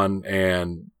Amazon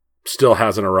and still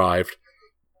hasn't arrived.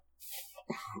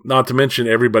 Not to mention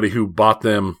everybody who bought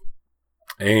them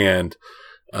and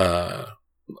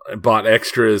bought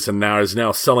extras and is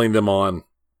now selling them on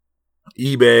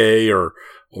eBay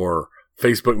or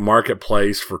Facebook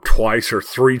Marketplace for twice or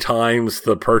three times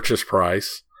the purchase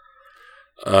price.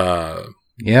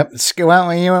 Yep.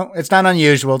 Well, it's not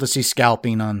unusual to see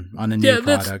scalping on a new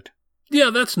product.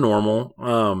 That's normal.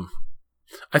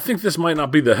 I think this might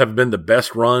not have been the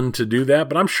best run to do that,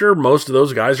 but I'm sure most of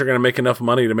those guys are going to make enough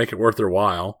money to make it worth their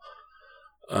while.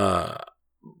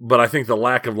 But I think the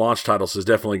lack of launch titles is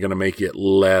definitely going to make it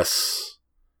less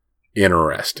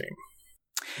interesting.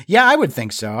 Yeah, I would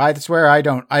think so. That's where I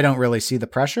don't really see the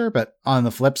pressure. But on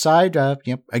the flip side,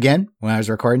 again, when I was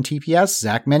recording TPS,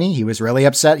 Zach Mini, he was really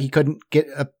upset he couldn't get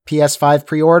a PS5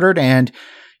 pre-ordered, and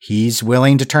he's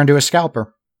willing to turn to a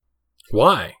scalper.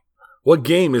 Why? What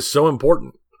game is so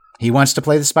important? He wants to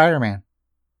play the Spider-Man.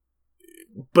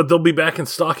 But they'll be back in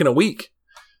stock in a week.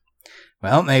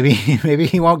 Well, maybe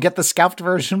he won't get the scalped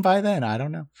version by then. I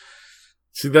don't know.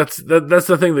 See, that's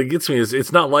the thing that gets me is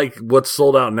it's not like what's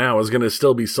sold out now is going to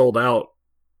still be sold out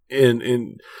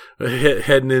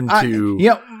heading into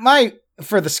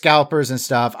for the scalpers and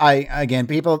stuff,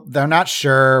 people, they're not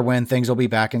sure when things will be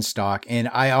back in stock. And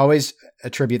I always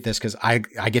attribute this because I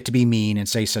get to be mean and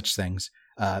say such things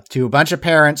to a bunch of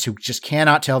parents who just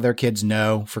cannot tell their kids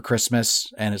no for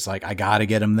Christmas. And it's like, I got to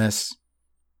get them this.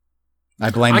 I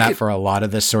blame that for a lot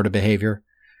of this sort of behavior.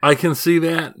 I can see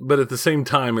that. But at the same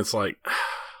time, it's like,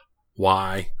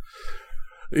 why?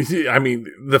 I mean,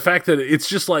 the fact that it's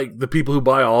just like the people who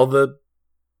buy all the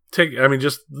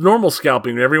just normal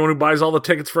scalping. Everyone who buys all the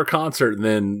tickets for a concert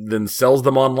and then sells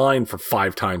them online for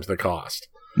 5 times the cost.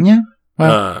 Yeah.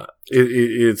 Well,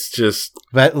 it's just.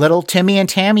 But little Timmy and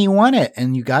Tammy want it,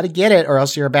 and you got to get it, or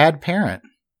else you're a bad parent.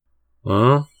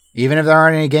 Even if there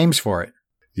aren't any games for it.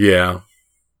 Yeah.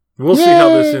 We'll see how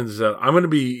this ends up. I'm going to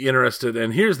be interested.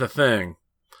 And here's the thing.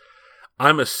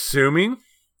 I'm assuming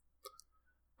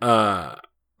that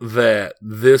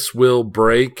this will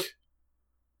break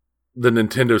the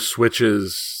Nintendo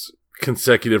Switch's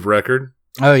consecutive record.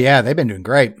 Oh yeah, they've been doing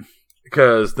great.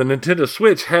 Because the Nintendo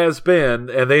Switch has been,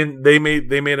 and they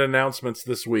made announcements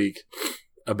this week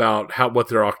about what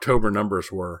their October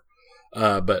numbers were.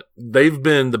 But they've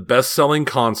been the best-selling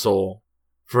console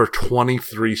for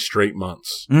 23 straight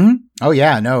months. Mm-hmm. Oh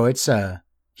yeah, no, it's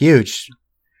huge.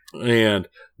 And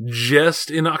just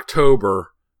in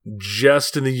October,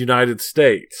 just in the United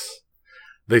States,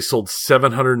 they sold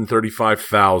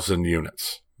 735,000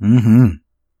 units. Mm-hmm.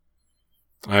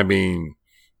 I mean,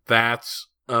 that's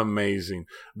amazing.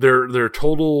 Their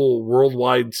total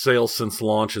worldwide sales since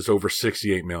launch is over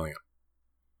 68 million.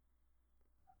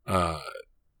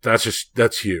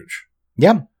 That's huge.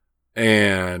 Yeah.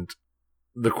 And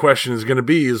the question is going to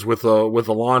be with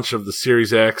the launch of the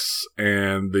Series X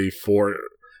and the 5,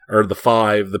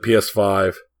 the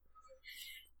PS5.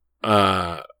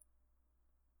 I'm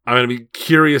going to be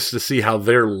curious to see how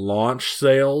their launch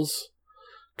sales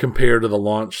compare to the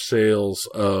launch sales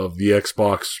of the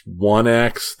Xbox One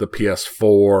X, the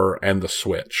PS4, and the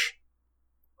Switch.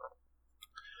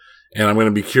 And I'm going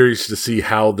to be curious to see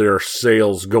how their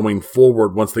sales going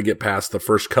forward, once they get past the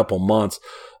first couple months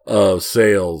of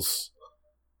sales,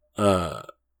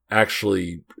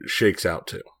 actually shakes out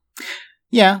to.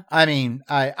 Yeah, I mean,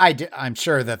 I'm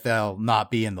sure that they'll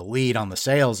not be in the lead on the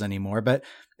sales anymore, but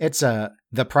it's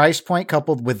the price point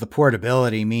coupled with the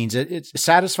portability means it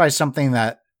satisfies something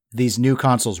that these new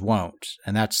consoles won't,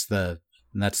 and that's the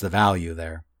value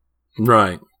there.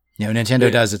 Right. You know,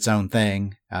 Nintendo does its own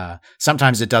thing.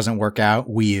 Sometimes it doesn't work out,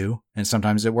 Wii U, and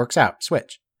sometimes it works out,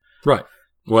 Switch. Right.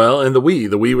 Well, and the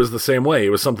Wii was the same way. It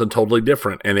was something totally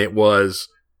different, and it was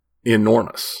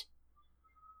enormous.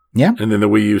 Yeah. And then the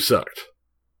Wii U sucked.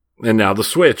 And now the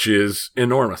Switch is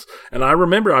enormous. And I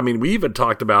remember, I mean, we even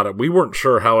talked about it. We weren't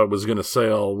sure how it was going to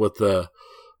sell with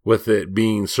it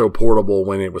being so portable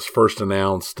when it was first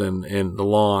announced and the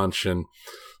launch and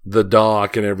the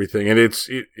dock and everything. And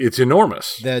it's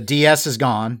enormous. The DS is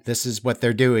gone. This is what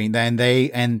they're doing. Then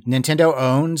Nintendo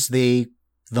owns the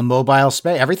mobile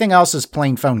space. Everything else is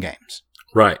plain phone games.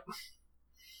 Right.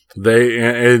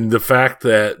 And the fact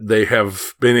that they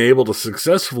have been able to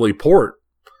successfully port,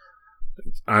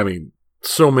 I mean,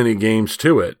 so many games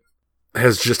to it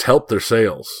has just helped their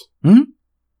sales. Mm-hmm.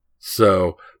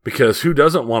 So, because who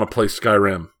doesn't want to play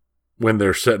Skyrim when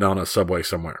they're sitting on a subway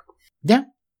somewhere? Yeah.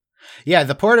 Yeah,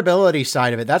 the portability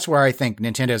side of it, that's where I think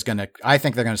Nintendo's I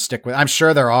think they're going to stick with. I'm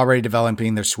sure they're already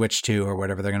developing their Switch 2 or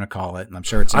whatever they're going to call it. And I'm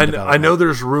sure it's in development. I know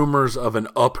there's rumors of an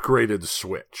upgraded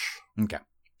Switch. Okay.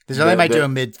 So they might do a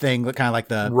mid thing, kind of like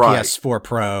the PS4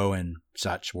 Pro and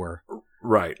such were.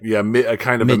 Right. Yeah. A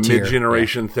kind of mid-tier, a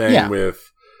mid-generation thing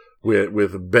with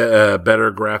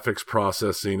better graphics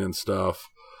processing and stuff.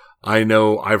 I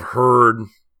know I've heard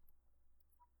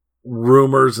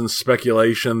rumors and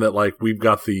speculation that like we've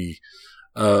got the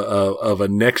of a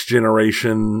next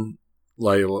generation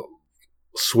like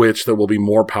Switch that will be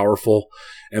more powerful,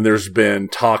 and there's been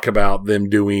talk about them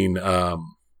doing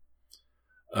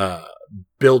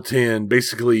built-in,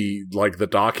 basically like the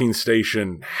docking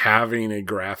station having a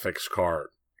graphics card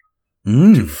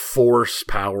to force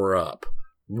power up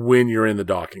when you're in the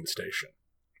docking station.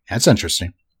 That's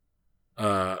interesting.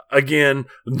 Again,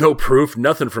 no proof,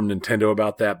 nothing from Nintendo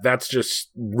about that. That's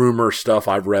just rumor stuff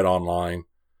I've read online.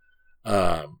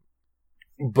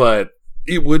 But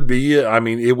it would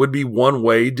be one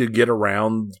way to get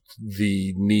around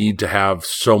the need to have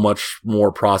so much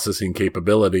more processing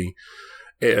capability,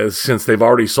 since they've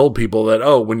already sold people that,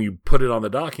 when you put it on the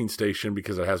docking station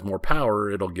because it has more power,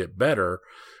 it'll get better.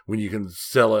 When you can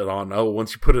sell it on,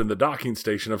 once you put it in the docking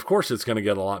station, of course it's going to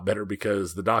get a lot better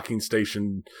because the docking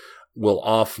station will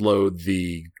offload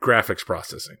the graphics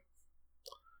processing.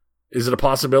 Is it a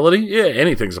possibility? Yeah,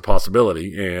 anything's a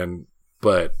possibility,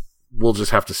 but we'll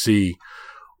just have to see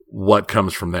what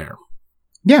comes from there.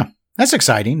 Yeah, that's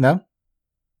exciting, though.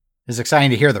 It's exciting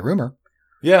to hear the rumor.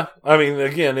 Yeah, I mean,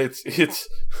 again, it's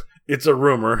a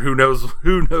rumor. Who knows?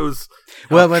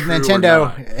 Well, with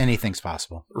Nintendo, anything's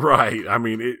possible. Right. I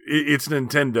mean, it's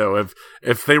Nintendo.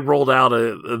 If they rolled out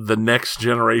the next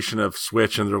generation of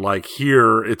Switch and they're like,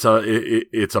 here, it's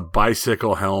a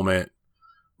bicycle helmet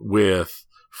with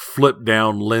flip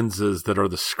down lenses that are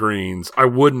the screens, I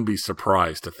wouldn't be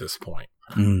surprised at this point.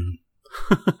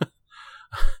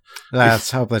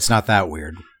 Let's hope it's not that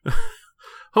weird.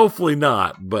 Hopefully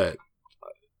not, but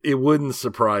it wouldn't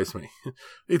surprise me.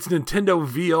 It's Nintendo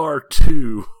VR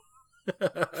 2.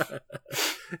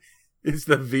 It's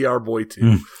the VR Boy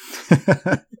 2.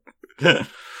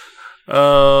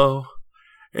 Oh,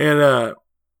 and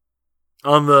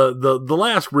on the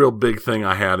last real big thing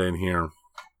I had in here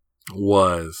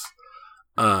was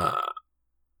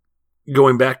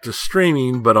going back to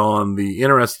streaming, but on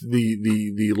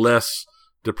the less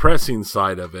depressing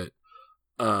side of it.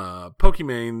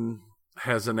 Pokimane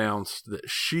has announced that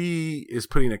she is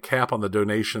putting a cap on the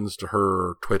donations to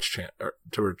her Twitch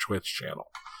channel,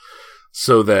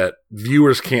 so that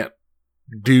viewers can't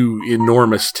do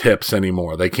enormous tips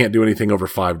anymore. They can't do anything over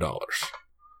 $5.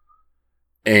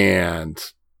 And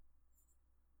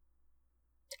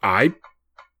I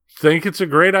think it's a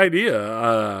great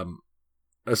idea,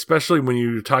 especially when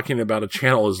you're talking about a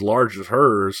channel as large as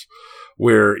hers,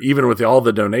 where even with all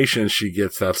the donations she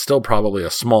gets, that's still probably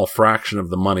a small fraction of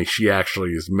the money she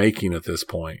actually is making at this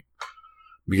point,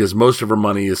 because most of her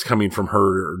money is coming from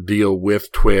her deal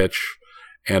with Twitch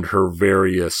and her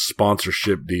various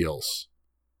sponsorship deals.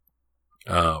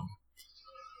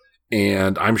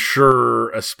 And I'm sure,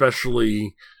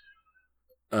 especially,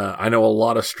 I know a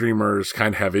lot of streamers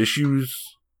kind of have issues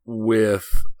with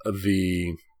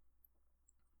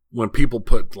when people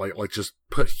put just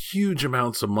put huge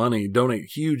amounts of money,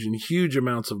 donate huge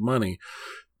amounts of money,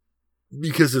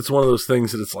 because it's one of those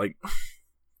things that it's like,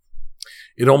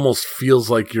 it almost feels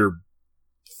like you're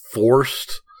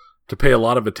forced to pay a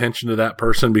lot of attention to that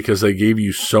person because they gave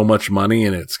you so much money,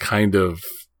 and it's kind of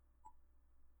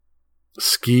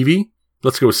skeevy.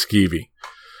 Let's go skeevy.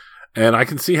 And I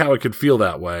can see how it could feel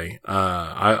that way.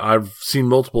 I've seen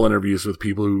multiple interviews with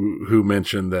people who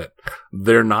mention that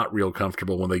they're not real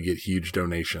comfortable when they get huge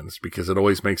donations, because it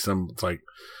always makes them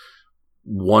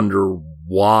wonder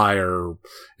why, or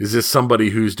is this somebody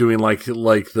who's doing like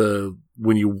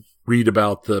when you read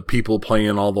about the people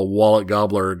playing all the wallet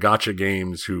gobbler gacha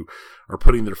games who are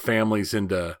putting their families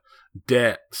into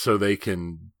debt so they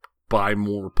can buy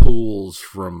more pools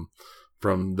from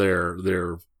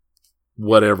their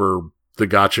whatever the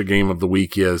gacha game of the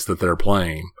week is that they're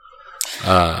playing.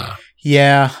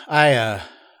 Yeah,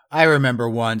 I remember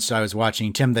once I was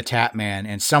watching Tim the Tatman,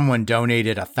 and someone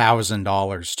donated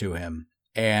 $1,000 to him,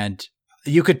 and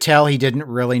you could tell he didn't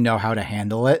really know how to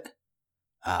handle it.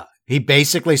 He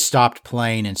basically stopped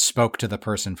playing and spoke to the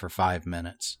person for 5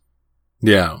 minutes.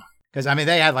 Yeah. Because, I mean,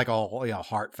 they had like a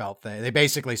heartfelt thing. They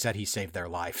basically said he saved their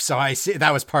life. So I see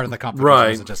that was part of the complication. Right.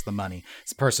 It wasn't just the money.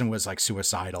 This person was like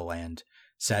suicidal and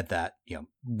said that,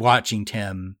 watching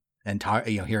Tim and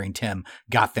hearing Tim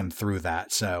got them through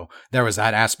that. So there was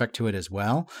that aspect to it as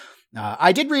well.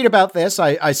 I did read about this.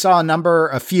 I saw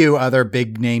a few other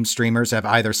big name streamers have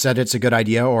either said it's a good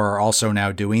idea or are also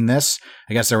now doing this.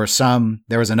 I guess there was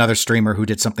another streamer who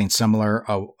did something similar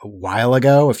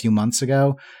a few months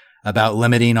ago, about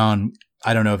limiting on,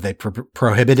 I don't know if they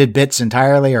prohibited bits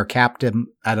entirely or capped them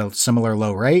at a similar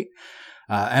low rate.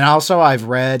 And also I've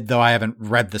read, though I haven't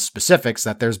read the specifics,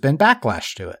 that there's been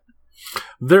backlash to it.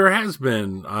 There has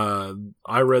been.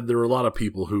 I read there were a lot of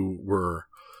people who were,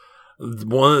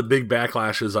 one of the big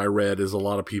backlashes I read is a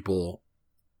lot of people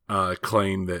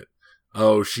claim that,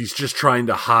 she's just trying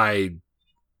to hide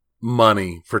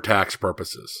money for tax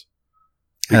purposes.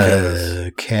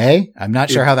 Okay, I'm not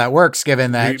sure how that works,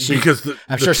 given that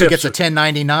I'm sure she gets a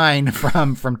 1099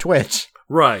 from Twitch.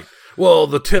 Right. Well,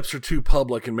 the tips are too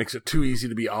public and makes it too easy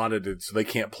to be audited, so they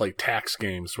can't play tax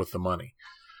games with the money.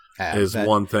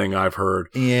 One thing I've heard.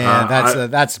 Yeah,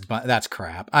 that's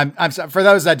crap. I'm for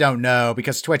those that don't know,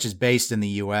 because Twitch is based in the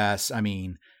U.S. I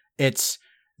mean, it's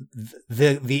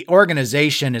the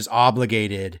organization is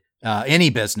obligated. Any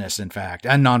business, in fact,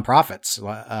 and nonprofits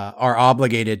are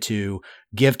obligated to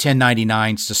give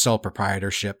 1099s to sole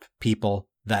proprietorship people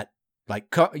that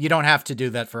you don't have to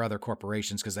do that for other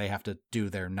corporations because they have to do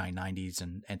their 990s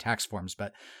and tax forms.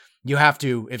 But you have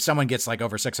to, if someone gets like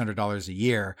over $600 a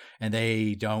year and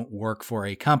they don't work for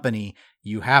a company,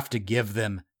 you have to give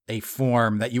them a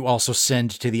form that you also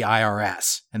send to the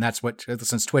IRS. And that's what,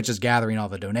 since Twitch is gathering all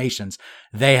the donations,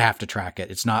 they have to track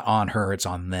it. It's not on her, it's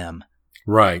on them.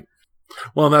 Right.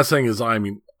 Well, and that's the thing is, I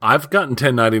mean, I've gotten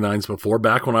 1099s before,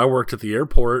 back when I worked at the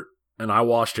airport and I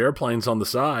washed airplanes on the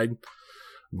side.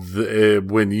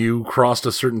 When you crossed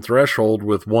a certain threshold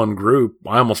with one group,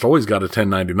 I almost always got a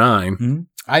 1099. Mm-hmm.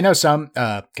 I know some,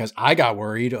 because I got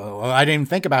worried. I didn't even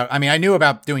think about, I mean, I knew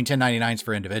about doing 1099s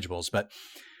for individuals, but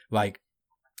like,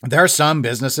 there are some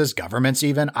businesses, governments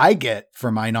even, I get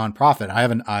for my nonprofit.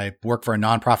 I work for a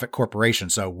nonprofit corporation,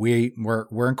 so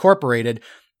we're incorporated.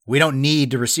 We don't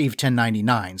need to receive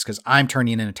 1099s because I'm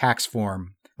turning in a tax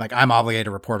form. Like, I'm obligated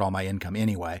to report all my income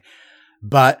anyway.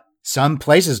 But some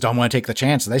places don't want to take the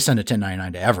chance. They send a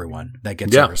 1099 to everyone that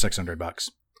gets over $600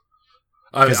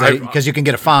 because you can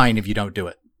get a fine if you don't do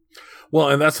it. Well,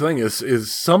 and that's the thing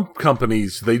is some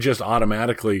companies, they just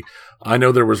automatically, I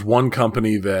know there was one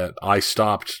company that I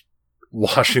stopped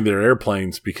washing their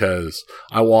airplanes because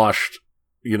I washed,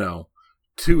 2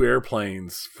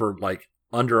 airplanes for like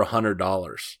under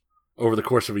 $100 over the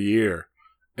course of a year.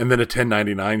 And then a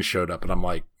 1099 showed up and I'm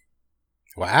like,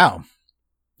 wow.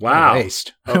 What a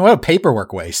waste. What a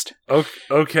paperwork waste.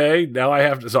 Okay. Now I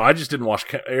have to, so I just didn't wash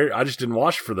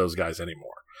for those guys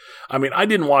anymore. I mean, I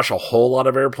didn't wash a whole lot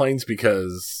of airplanes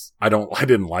because I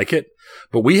didn't like it,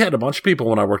 but we had a bunch of people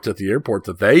when I worked at the airport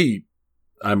that they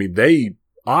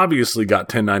obviously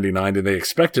got 1099 and they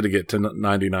expected to get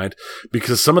 1099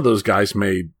 because some of those guys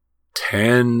made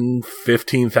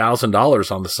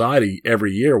 $10,000-$15,000 on the side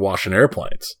every year washing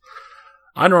airplanes.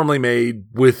 I normally made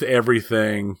with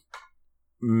everything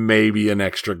maybe an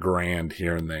extra $1,000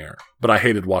 here and there, but I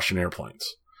hated washing airplanes.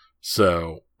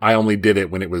 So I only did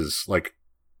it when it was like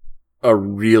a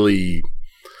really,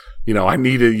 I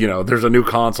needed, there's a new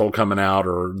console coming out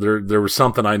or there was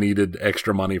something I needed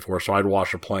extra money for. So I'd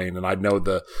wash a plane and I knew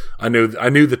the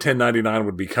 1099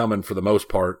 would be coming for the most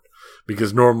part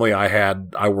because normally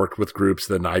I worked with groups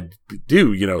that I'd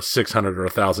do, $600 or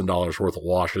 $1,000 worth of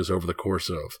washes over the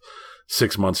course of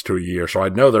 6 months to a year. So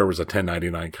I'd know there was a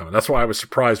 1099 coming. That's why I was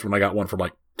surprised when I got one for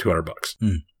like $200.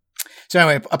 Mm. So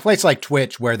anyway, a place like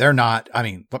Twitch where they're not,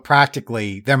 but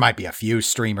practically there might be a few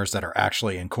streamers that are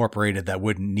actually incorporated that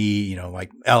wouldn't need,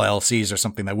 like LLCs or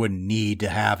something that wouldn't need to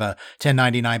have a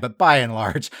 1099. But by and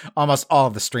large, almost all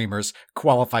of the streamers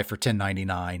qualify for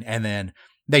 1099. And then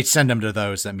they send them to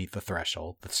those that meet the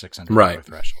threshold, the $600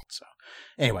 threshold. So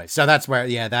anyway, so that's where,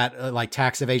 that like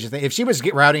tax evasion thing. If she was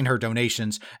routing her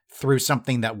donations through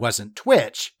something that wasn't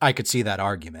Twitch, I could see that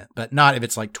argument, but not if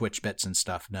it's like Twitch bits and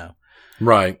stuff. No.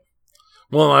 Right.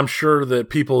 Well, I'm sure that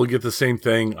people get the same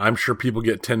thing. I'm sure people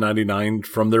get 1099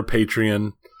 from their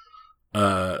Patreon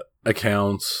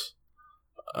accounts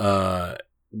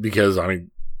because,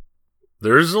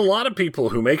 there's a lot of people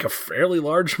who make a fairly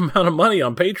large amount of money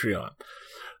on Patreon.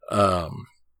 And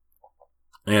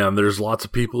there's lots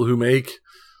of people who make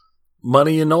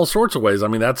money in all sorts of ways.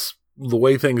 That's the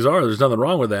way things are. There's nothing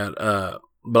wrong with that.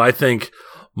 But I think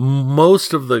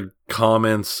most of the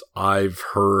comments I've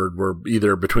heard were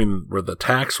either were the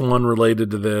tax one related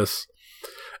to this,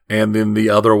 and then the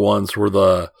other ones were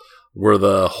the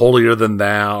holier than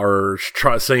thou, or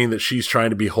saying that she's trying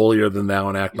to be holier than thou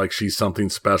and act like she's something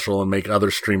special and make other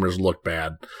streamers look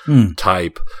bad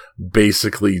type.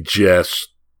 Basically just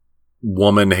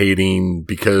woman hating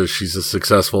because she's a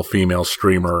successful female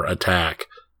streamer attack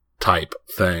type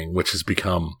thing, which has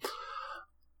become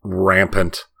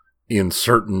rampant in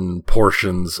certain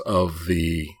portions of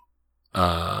the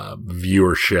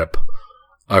viewership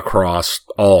across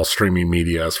all streaming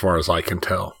media, as far as I can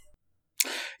tell.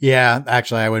 Yeah,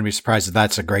 actually, I wouldn't be surprised if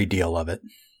that's a great deal of it.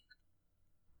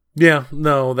 Yeah,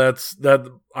 no,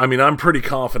 I'm pretty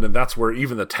confident that's where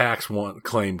even the tax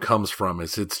claim comes from.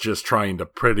 It's just trying to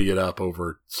pretty it up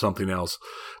over something else.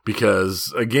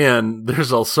 Because again, there's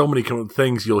so many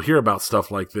things you'll hear about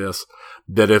stuff like this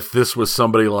that if this was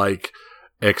somebody like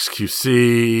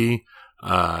XQC,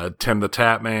 Tim the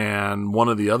Tatman, one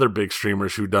of the other big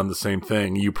streamers who've done the same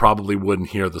thing, you probably wouldn't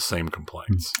hear the same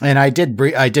complaints. And I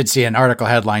did see an article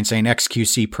headline saying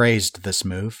XQC praised this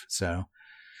move, so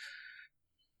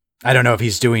I don't know if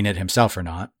he's doing it himself or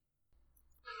not.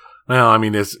 Well,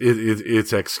 it's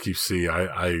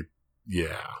XQC.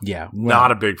 Yeah.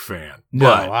 Not a big fan.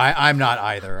 No, I'm not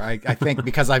either. I think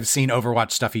because I've seen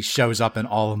Overwatch stuff, he shows up in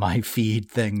all of my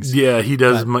feed things. Yeah, he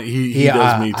does. He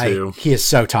does me too. He is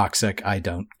so toxic. I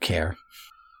don't care.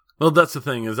 Well, that's the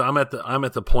thing is I'm at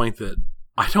the point that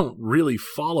I don't really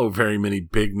follow very many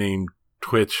big name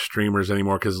Twitch streamers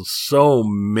anymore because so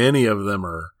many of them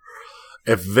are,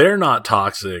 if they're not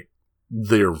toxic,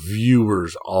 their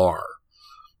viewers are.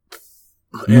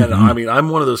 And I mean, I'm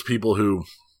one of those people who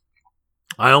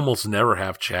I almost never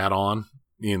have chat on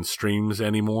in streams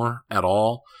anymore at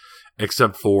all,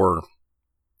 except for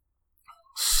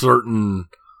certain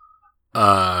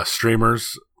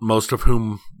streamers, most of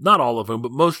whom, not all of them,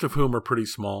 but most of whom are pretty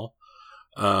small.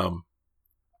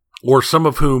 Or some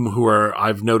of whom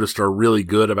I've noticed are really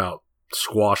good about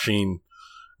squashing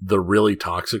the really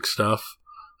toxic stuff.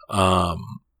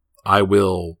 I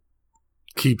will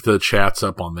keep the chats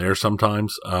up on there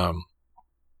sometimes. But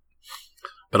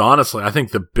honestly, I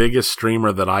think the biggest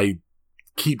streamer that I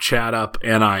keep chat up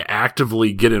and I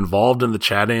actively get involved in the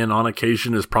chat in on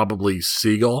occasion is probably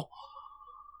Seagull.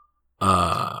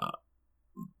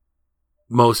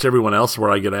 Most everyone else where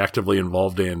I get actively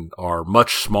involved in are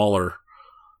much smaller,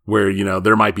 where, you know,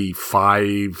 there might be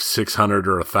 500, 600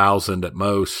 or 1,000 at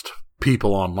most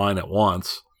people online at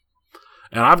once.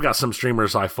 And I've got some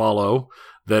streamers I follow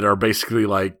that are basically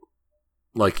like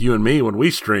you and me when we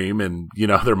stream, and, you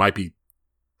know, there might be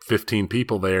 15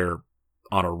 people there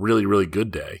on a really, really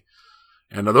good day.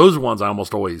 And those ones I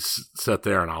almost always sit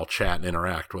there and I'll chat and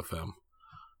interact with them.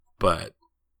 But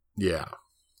yeah,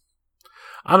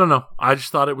 I don't know. I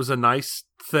just thought it was a nice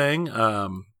thing,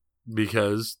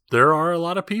 because there are a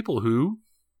lot of people who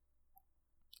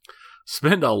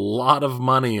spend a lot of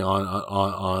money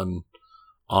on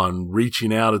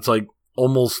reaching out. It's like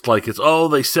almost like it's, oh,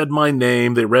 they said my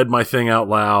name, they read my thing out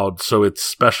loud, so it's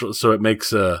special. So it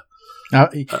makes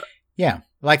yeah,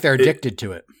 like they're addicted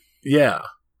to it. Yeah,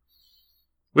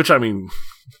 which, I mean,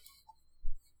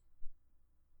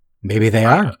 maybe they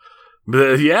are.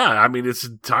 But yeah, I mean, it's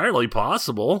entirely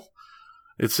possible.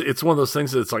 It's one of those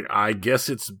things that it's like, I guess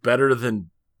it's better than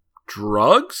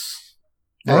drugs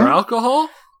or alcohol.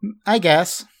 I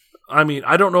guess. I mean,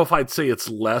 I don't know if I'd say it's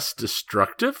less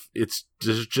destructive. It's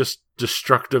just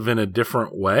destructive in a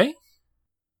different way.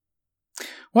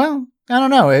 Well, I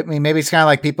don't know. I mean, maybe it's kind of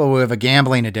like people who have a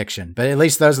gambling addiction, but at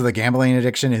least those with a gambling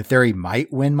addiction, in theory,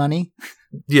 might win money.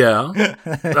 Yeah.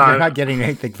 You're not getting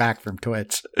anything back from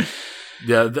Twitch.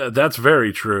 Yeah, that's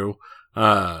very true.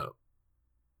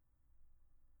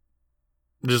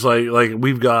 Just like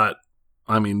we've got,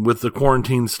 I mean, with the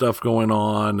quarantine stuff going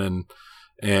on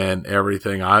and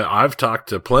everything, I've talked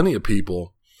to plenty of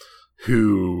people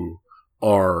who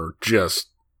are just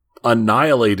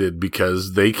annihilated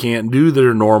because they can't do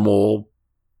their normal,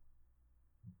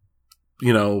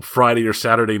 you know, Friday or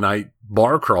Saturday night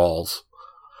bar crawls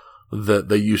that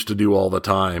they used to do all the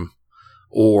time,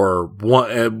 or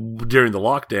during the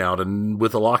lockdown. And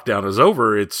with the lockdown is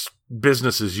over, it's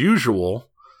business as usual.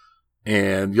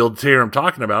 And you'll hear them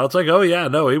talking about it. It's like, oh yeah,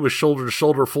 no, it was shoulder to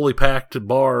shoulder, fully packed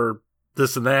bar,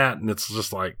 this and that. And it's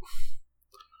just like,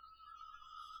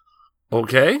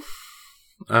 okay.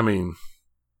 I mean,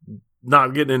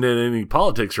 not getting into any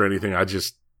politics or anything.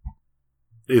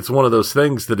 It's one of those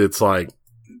things that it's like,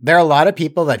 there are a lot of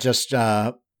people that just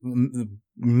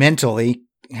mentally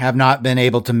have not been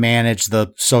able to manage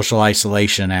the social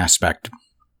isolation aspect.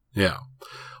 Yeah.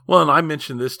 Well, and I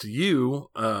mentioned this to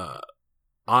you.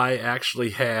 I actually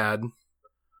had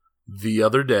the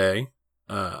other day,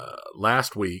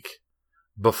 last week,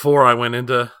 before I went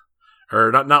into,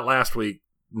 or not last week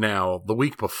now, the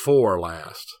week before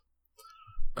last,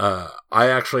 I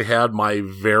actually had my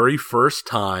very first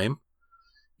time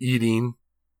eating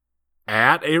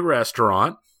at a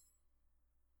restaurant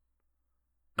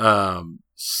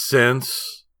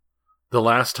since the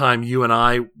last time you and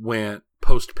I went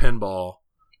post pinball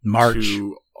March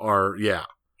to our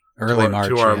early March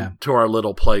to our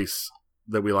little place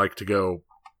that we like to go.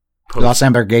 Las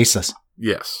Hamburguesas.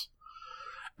 Yes,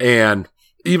 and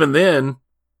even then,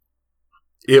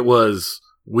 it was,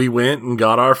 we went and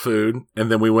got our food,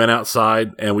 and then we went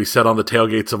outside and we sat on the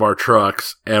tailgates of our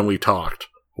trucks and we talked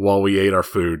while we ate our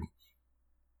food,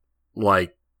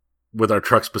 like with our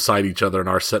trucks beside each other and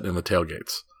our sitting in the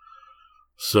tailgates.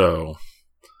 So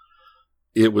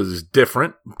it was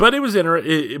different, but it was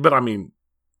but I mean,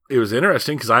 it was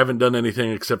interesting because I haven't done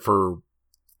anything except for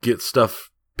get stuff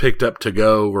picked up to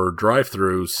go or drive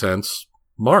through since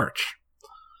March.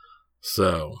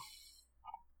 So,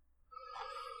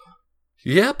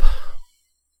 yep.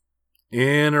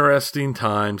 Interesting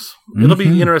times. Mm-hmm. It'll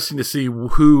be interesting to see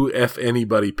who, if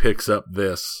anybody, picks up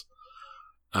this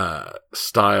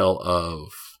style of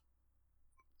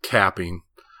capping.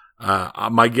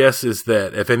 My guess is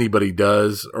that if anybody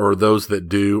does, or those that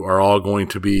do, are all going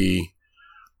to be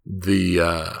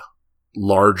the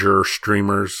larger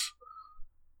streamers.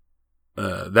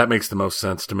 That makes the most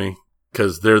sense to me,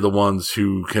 because they're the ones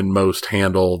who can most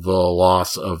handle the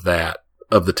loss of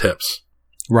the tips.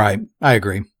 Right. I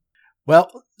agree.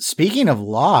 Well, speaking of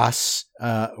loss,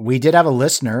 we did have a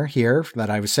listener here that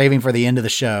I was saving for the end of the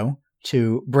show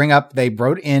to bring up. They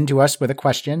wrote in to us with a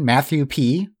question. Matthew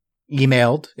P.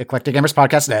 emailed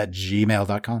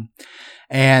eclecticgamerspodcast@gmail.com.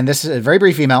 And this is a very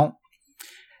brief email.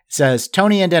 It says,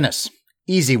 Tony and Dennis,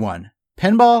 easy one.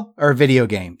 Pinball or video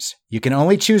games? You can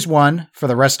only choose one for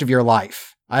the rest of your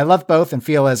life. I love both and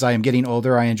feel as I am getting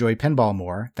older, I enjoy pinball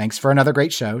more. Thanks for another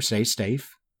great show. Stay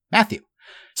safe. Matthew.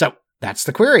 So that's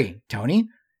the query, Tony.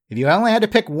 If you only had to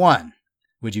pick one,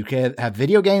 would you have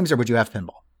video games or would you have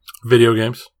pinball? Video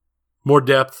games. More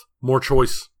depth, more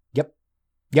choice.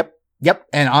 Yep.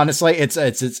 And honestly, it's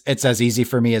as easy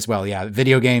for me as well. Yeah.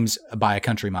 Video games by a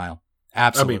country mile.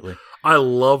 Absolutely. I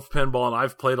love pinball and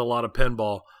I've played a lot of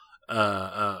pinball.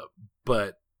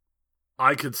 But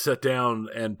I could sit down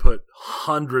and put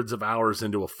hundreds of hours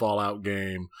into a Fallout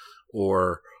game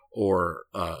or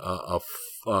a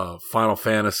Final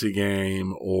Fantasy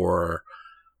game, or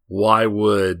why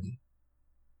would,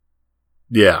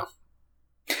 yeah.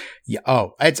 Yeah.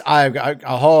 Oh, I got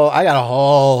a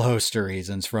whole host of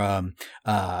reasons from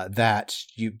that.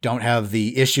 You don't have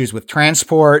the issues with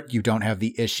transport. You don't have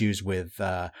the issues with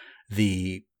the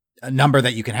number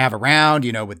that you can have around.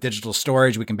 With digital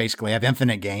storage, we can basically have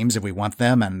infinite games if we want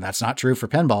them, and that's not true for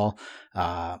pinball.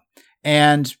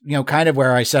 And kind of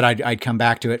where I said I'd come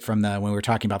back to it from when we were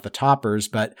talking about the toppers,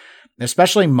 but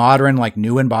especially modern, like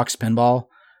new in-box pinball.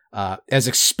 As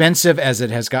expensive as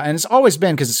it has gotten, and it's always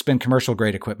been because it's been commercial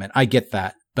grade equipment. I get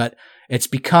that, but it's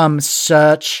become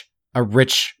such a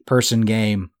rich person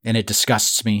game, and it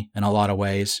disgusts me in a lot of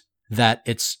ways that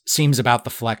it seems about the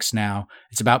flex now.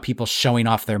 It's about people showing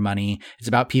off their money. It's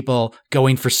about people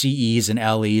going for CEs and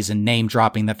LEs and name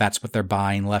dropping that's what they're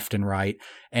buying left and right.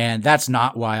 And that's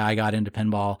not why I got into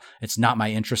pinball. It's not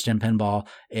my interest in pinball.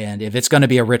 And if it's going to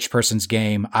be a rich person's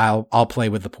game, I'll play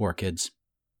with the poor kids.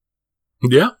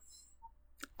 Yeah.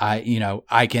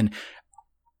 I can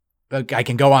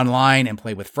go online and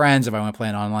play with friends if I want to play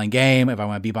an online game. If I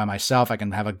want to be by myself, I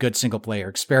can have a good single player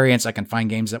experience. I can find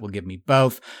games that will give me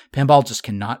both. Pinball just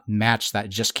cannot match that.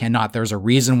 It just cannot. There's a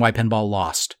reason why pinball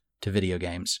lost to video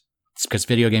games. It's because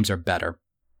video games are better.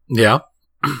 Yeah,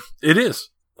 it is.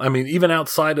 I mean, even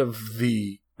outside of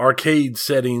the arcade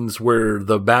settings where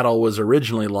the battle was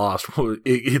originally lost,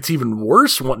 it's even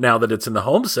worse now that it's in the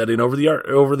home setting over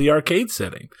the arcade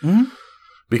setting. Mm-hmm.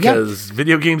 Because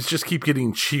video games just keep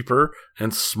getting cheaper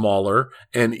and smaller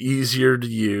and easier to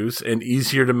use and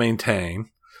easier to maintain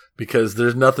because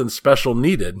there's nothing special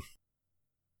needed.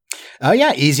 Oh,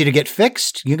 yeah. Easy to get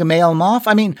fixed. You can mail them off.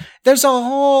 I mean, there's a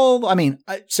whole,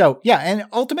 and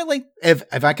ultimately, if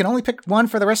I can only pick one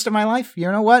for the rest of my life,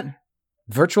 you know what?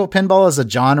 Virtual pinball is a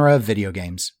genre of video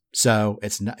games. So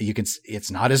it's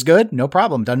not as good. No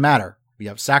problem. Doesn't matter.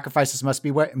 Sacrifices must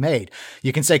be made.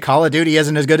 You can say Call of Duty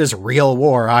isn't as good as Real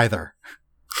War either.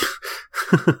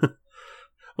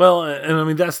 Well, and I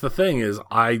mean, that's the thing is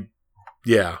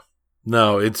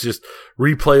it's just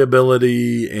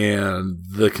replayability and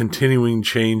the continuing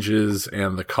changes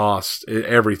and the cost,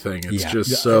 everything.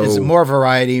 It's more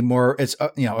variety, it's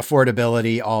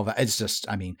affordability, all that. It's just,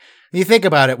 you think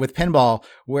about it with pinball,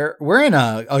 we're in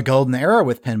a golden era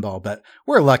with pinball, but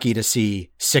we're lucky to see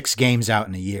 6 games out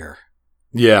in a year.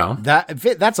 Yeah.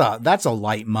 That's a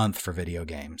light month for video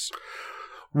games.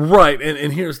 Right.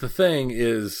 And here's the thing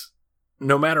is,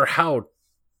 no matter how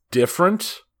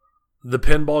different the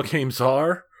pinball games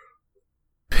are,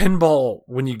 pinball,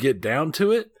 when you get down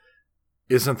to it,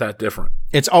 isn't that different.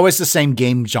 It's always the same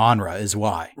game genre is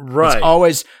why. Right. It's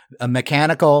always a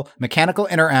mechanical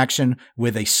interaction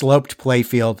with a sloped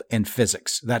playfield and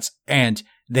physics. And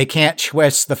they can't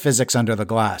twist the physics under the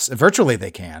glass. Virtually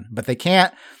they can, but they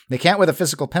can't with a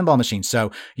physical pinball machine.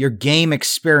 So your game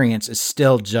experience is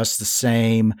still just the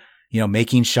same,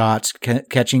 making shots,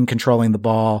 catching, controlling the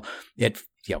ball.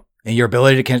 And your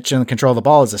ability to catch and control the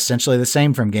ball is essentially the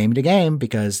same from game to game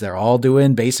because they're all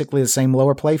doing basically the same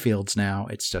lower playfields now.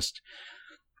 It's just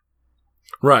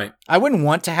right. I wouldn't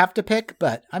want to have to pick,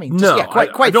 but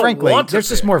quite frankly, there's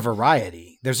just more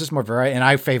variety. And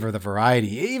I favor the variety.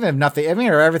 Even if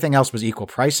everything else was equal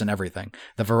price and everything,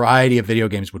 the variety of video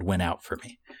games would win out for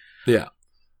me. Yeah.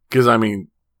 Because the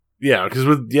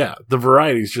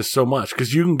variety is just so much.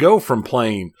 Because you can go from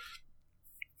playing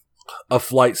a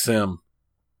flight sim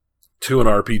to an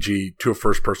RPG to a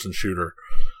first-person shooter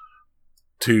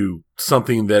to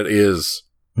something that is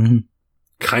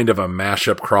kind of a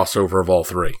mashup crossover of all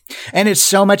three. And it's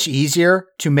so much easier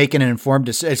to make an informed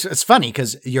decision. It's funny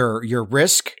because your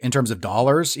risk in terms of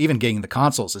dollars, even getting the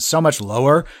consoles, is so much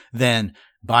lower than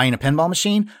buying a pinball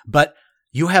machine. But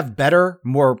you have better,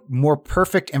 more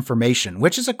perfect information,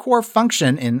 which is a core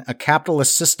function in a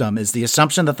capitalist system, is the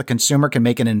assumption that the consumer can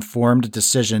make an informed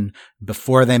decision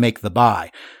before they make the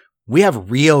buy. We have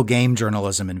real game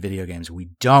journalism in video games. We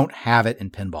don't have it in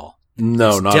pinball. No,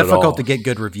 it's not at all. difficult to get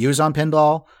good reviews on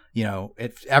pinball. You know,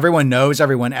 if everyone knows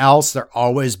everyone else, they're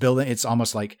always building. It's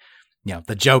almost like, you know,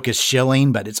 the joke is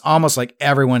shilling, but it's almost like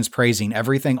everyone's praising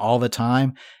everything all the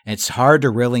time. And it's hard to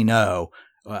really know.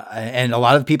 And a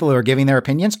lot of the people who are giving their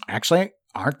opinions actually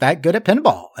aren't that good at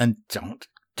pinball and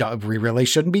we really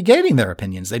shouldn't be giving their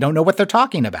opinions. They don't know what they're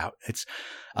talking about. It's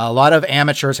a lot of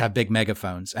amateurs have big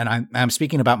megaphones, and I'm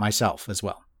speaking about myself as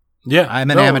well. Yeah, I'm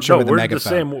an amateur with a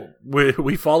megaphone. The same.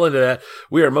 We fall into that.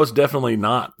 We are most definitely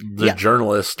not the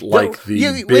journalist like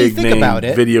the big name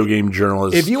video game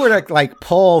journalist. If you were to like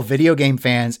poll video game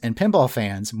fans and pinball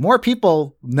fans, more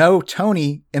people know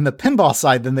Tony in the pinball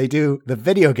side than they do the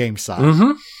video game side.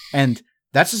 Mm-hmm. And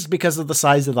that's just because of the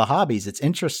size of the hobbies. It's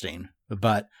interesting,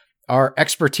 but our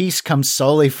expertise comes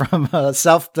solely from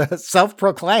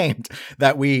self-proclaimed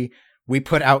that we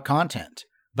put out content.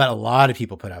 But a lot of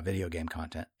people put out video game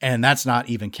content, and that's not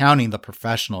even counting the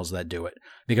professionals that do it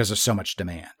because there's so much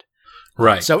demand.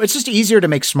 Right. So it's just easier to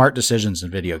make smart decisions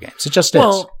in video games. It just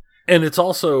is. And it's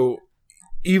also,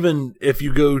 even if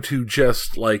you go to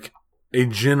just like a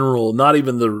general, not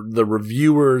even the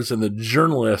reviewers and the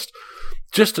journalist,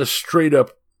 just a straight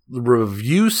up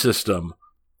review system.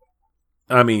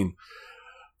 I mean,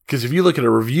 because if you look at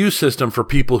a review system for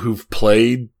people who've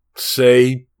played,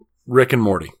 say, Rick and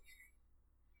Morty,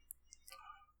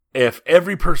 if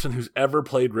every person who's ever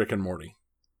played Rick and Morty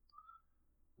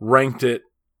ranked it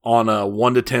on a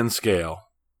 1 to 10 scale,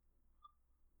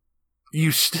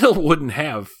 you still wouldn't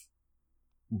have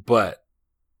but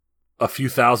a few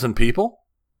thousand people.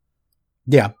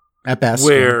 Yeah, at best.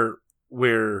 Where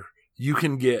you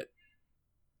can get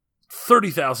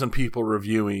 30,000 people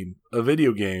reviewing a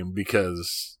video game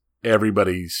because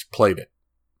everybody's played it.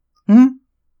 Hmm.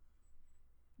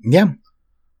 Yeah.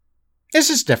 This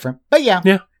is different, but yeah.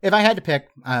 If I had to pick,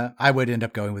 I would end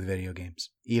up going with video games,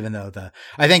 even though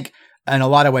I think in a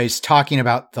lot of ways talking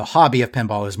about the hobby of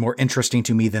pinball is more interesting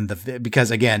to me than because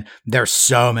again, there's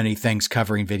so many things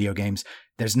covering video games.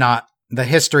 The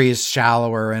history is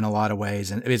shallower in a lot of ways,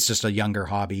 and it's just a younger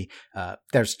hobby.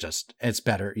 It's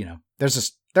better, you know,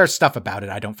 there's stuff about it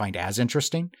I don't find as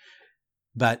interesting,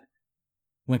 but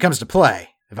when it comes to play,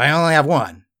 if I only have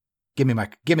one, give me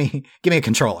a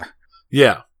controller.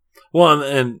 Yeah. Well,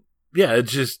 and yeah,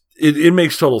 it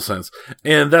makes total sense.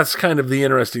 And that's kind of the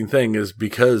interesting thing, is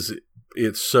because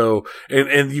it's so,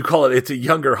 and you call it's a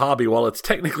younger hobby while it's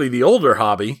technically the older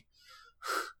hobby.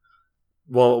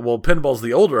 Well, pinball's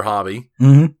the older hobby.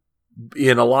 Mm-hmm.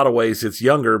 In a lot of ways, it's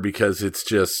younger because it's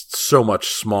just so much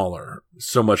smaller,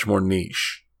 so much more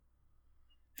niche.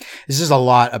 This is a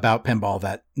lot about pinball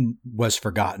that was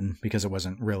forgotten because it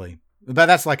wasn't really. But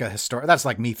that's like that's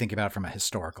like me thinking about it from a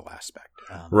historical aspect.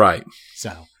 Right.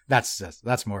 So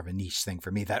that's more of a niche thing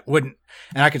for me that wouldn't,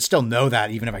 and I could still know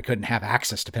that even if I couldn't have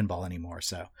access to pinball anymore.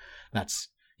 So that's,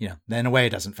 you know, in a way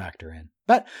it doesn't factor in.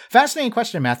 But fascinating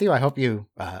question, Matthew. I hope you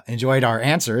enjoyed our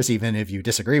answers, even if you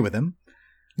disagree with them.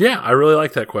 Yeah, I really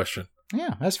like that question.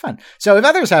 Yeah, that's fun. So if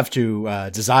others have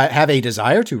have a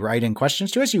desire to write in questions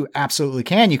to us, you absolutely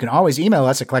can. You can always email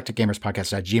us,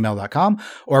 eclecticgamerspodcast@gmail.com,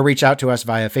 or reach out to us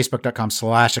via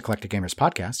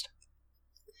facebook.com/eclecticgamerspodcast.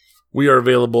 We are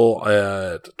available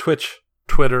at Twitch,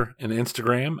 Twitter, and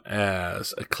Instagram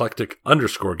as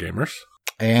eclectic_gamers.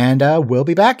 And we'll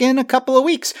be back in a couple of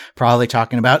weeks, probably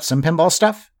talking about some pinball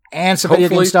stuff and some video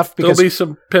game stuff. Because there'll be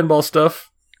some pinball stuff.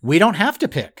 We don't have to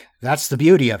pick. That's the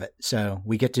beauty of it. So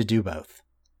we get to do both.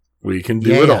 We can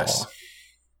do it all.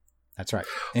 That's right.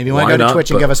 And if you want to go to Twitch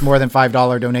and give us more than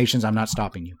 $5 donations, I'm not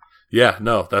stopping you. Yeah,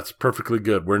 no, that's perfectly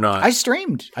good. We're not. I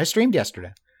streamed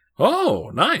yesterday.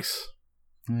 Oh, nice.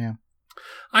 Yeah.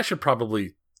 I should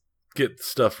probably get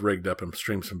stuff rigged up and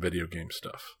stream some video game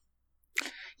stuff.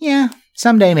 Yeah,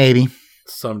 someday maybe.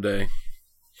 Someday.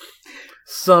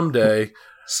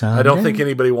 I don't think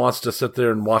anybody wants to sit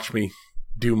there and watch me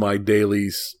do my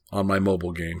dailies on my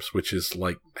mobile games, which is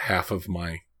like half of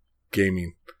my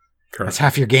gaming currently. That's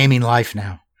half your gaming life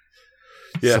now.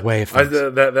 Yeah, the way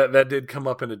that did come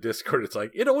up in a Discord. It's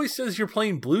like, it always says you're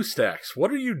playing BlueStacks.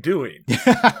 What are you doing?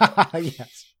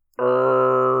 Yes.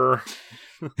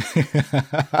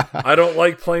 I don't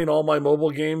like playing all my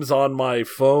mobile games on my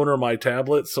phone or my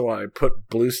tablet, so I put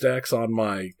BlueStacks on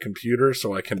my computer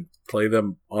so I can play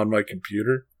them on my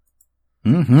computer.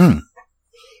 Mm-hmm.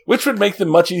 Which would make them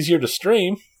much easier to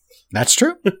stream. That's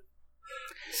true.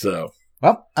 So.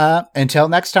 Well, until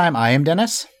next time, I am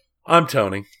Dennis. I'm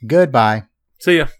Tony. Goodbye. See ya.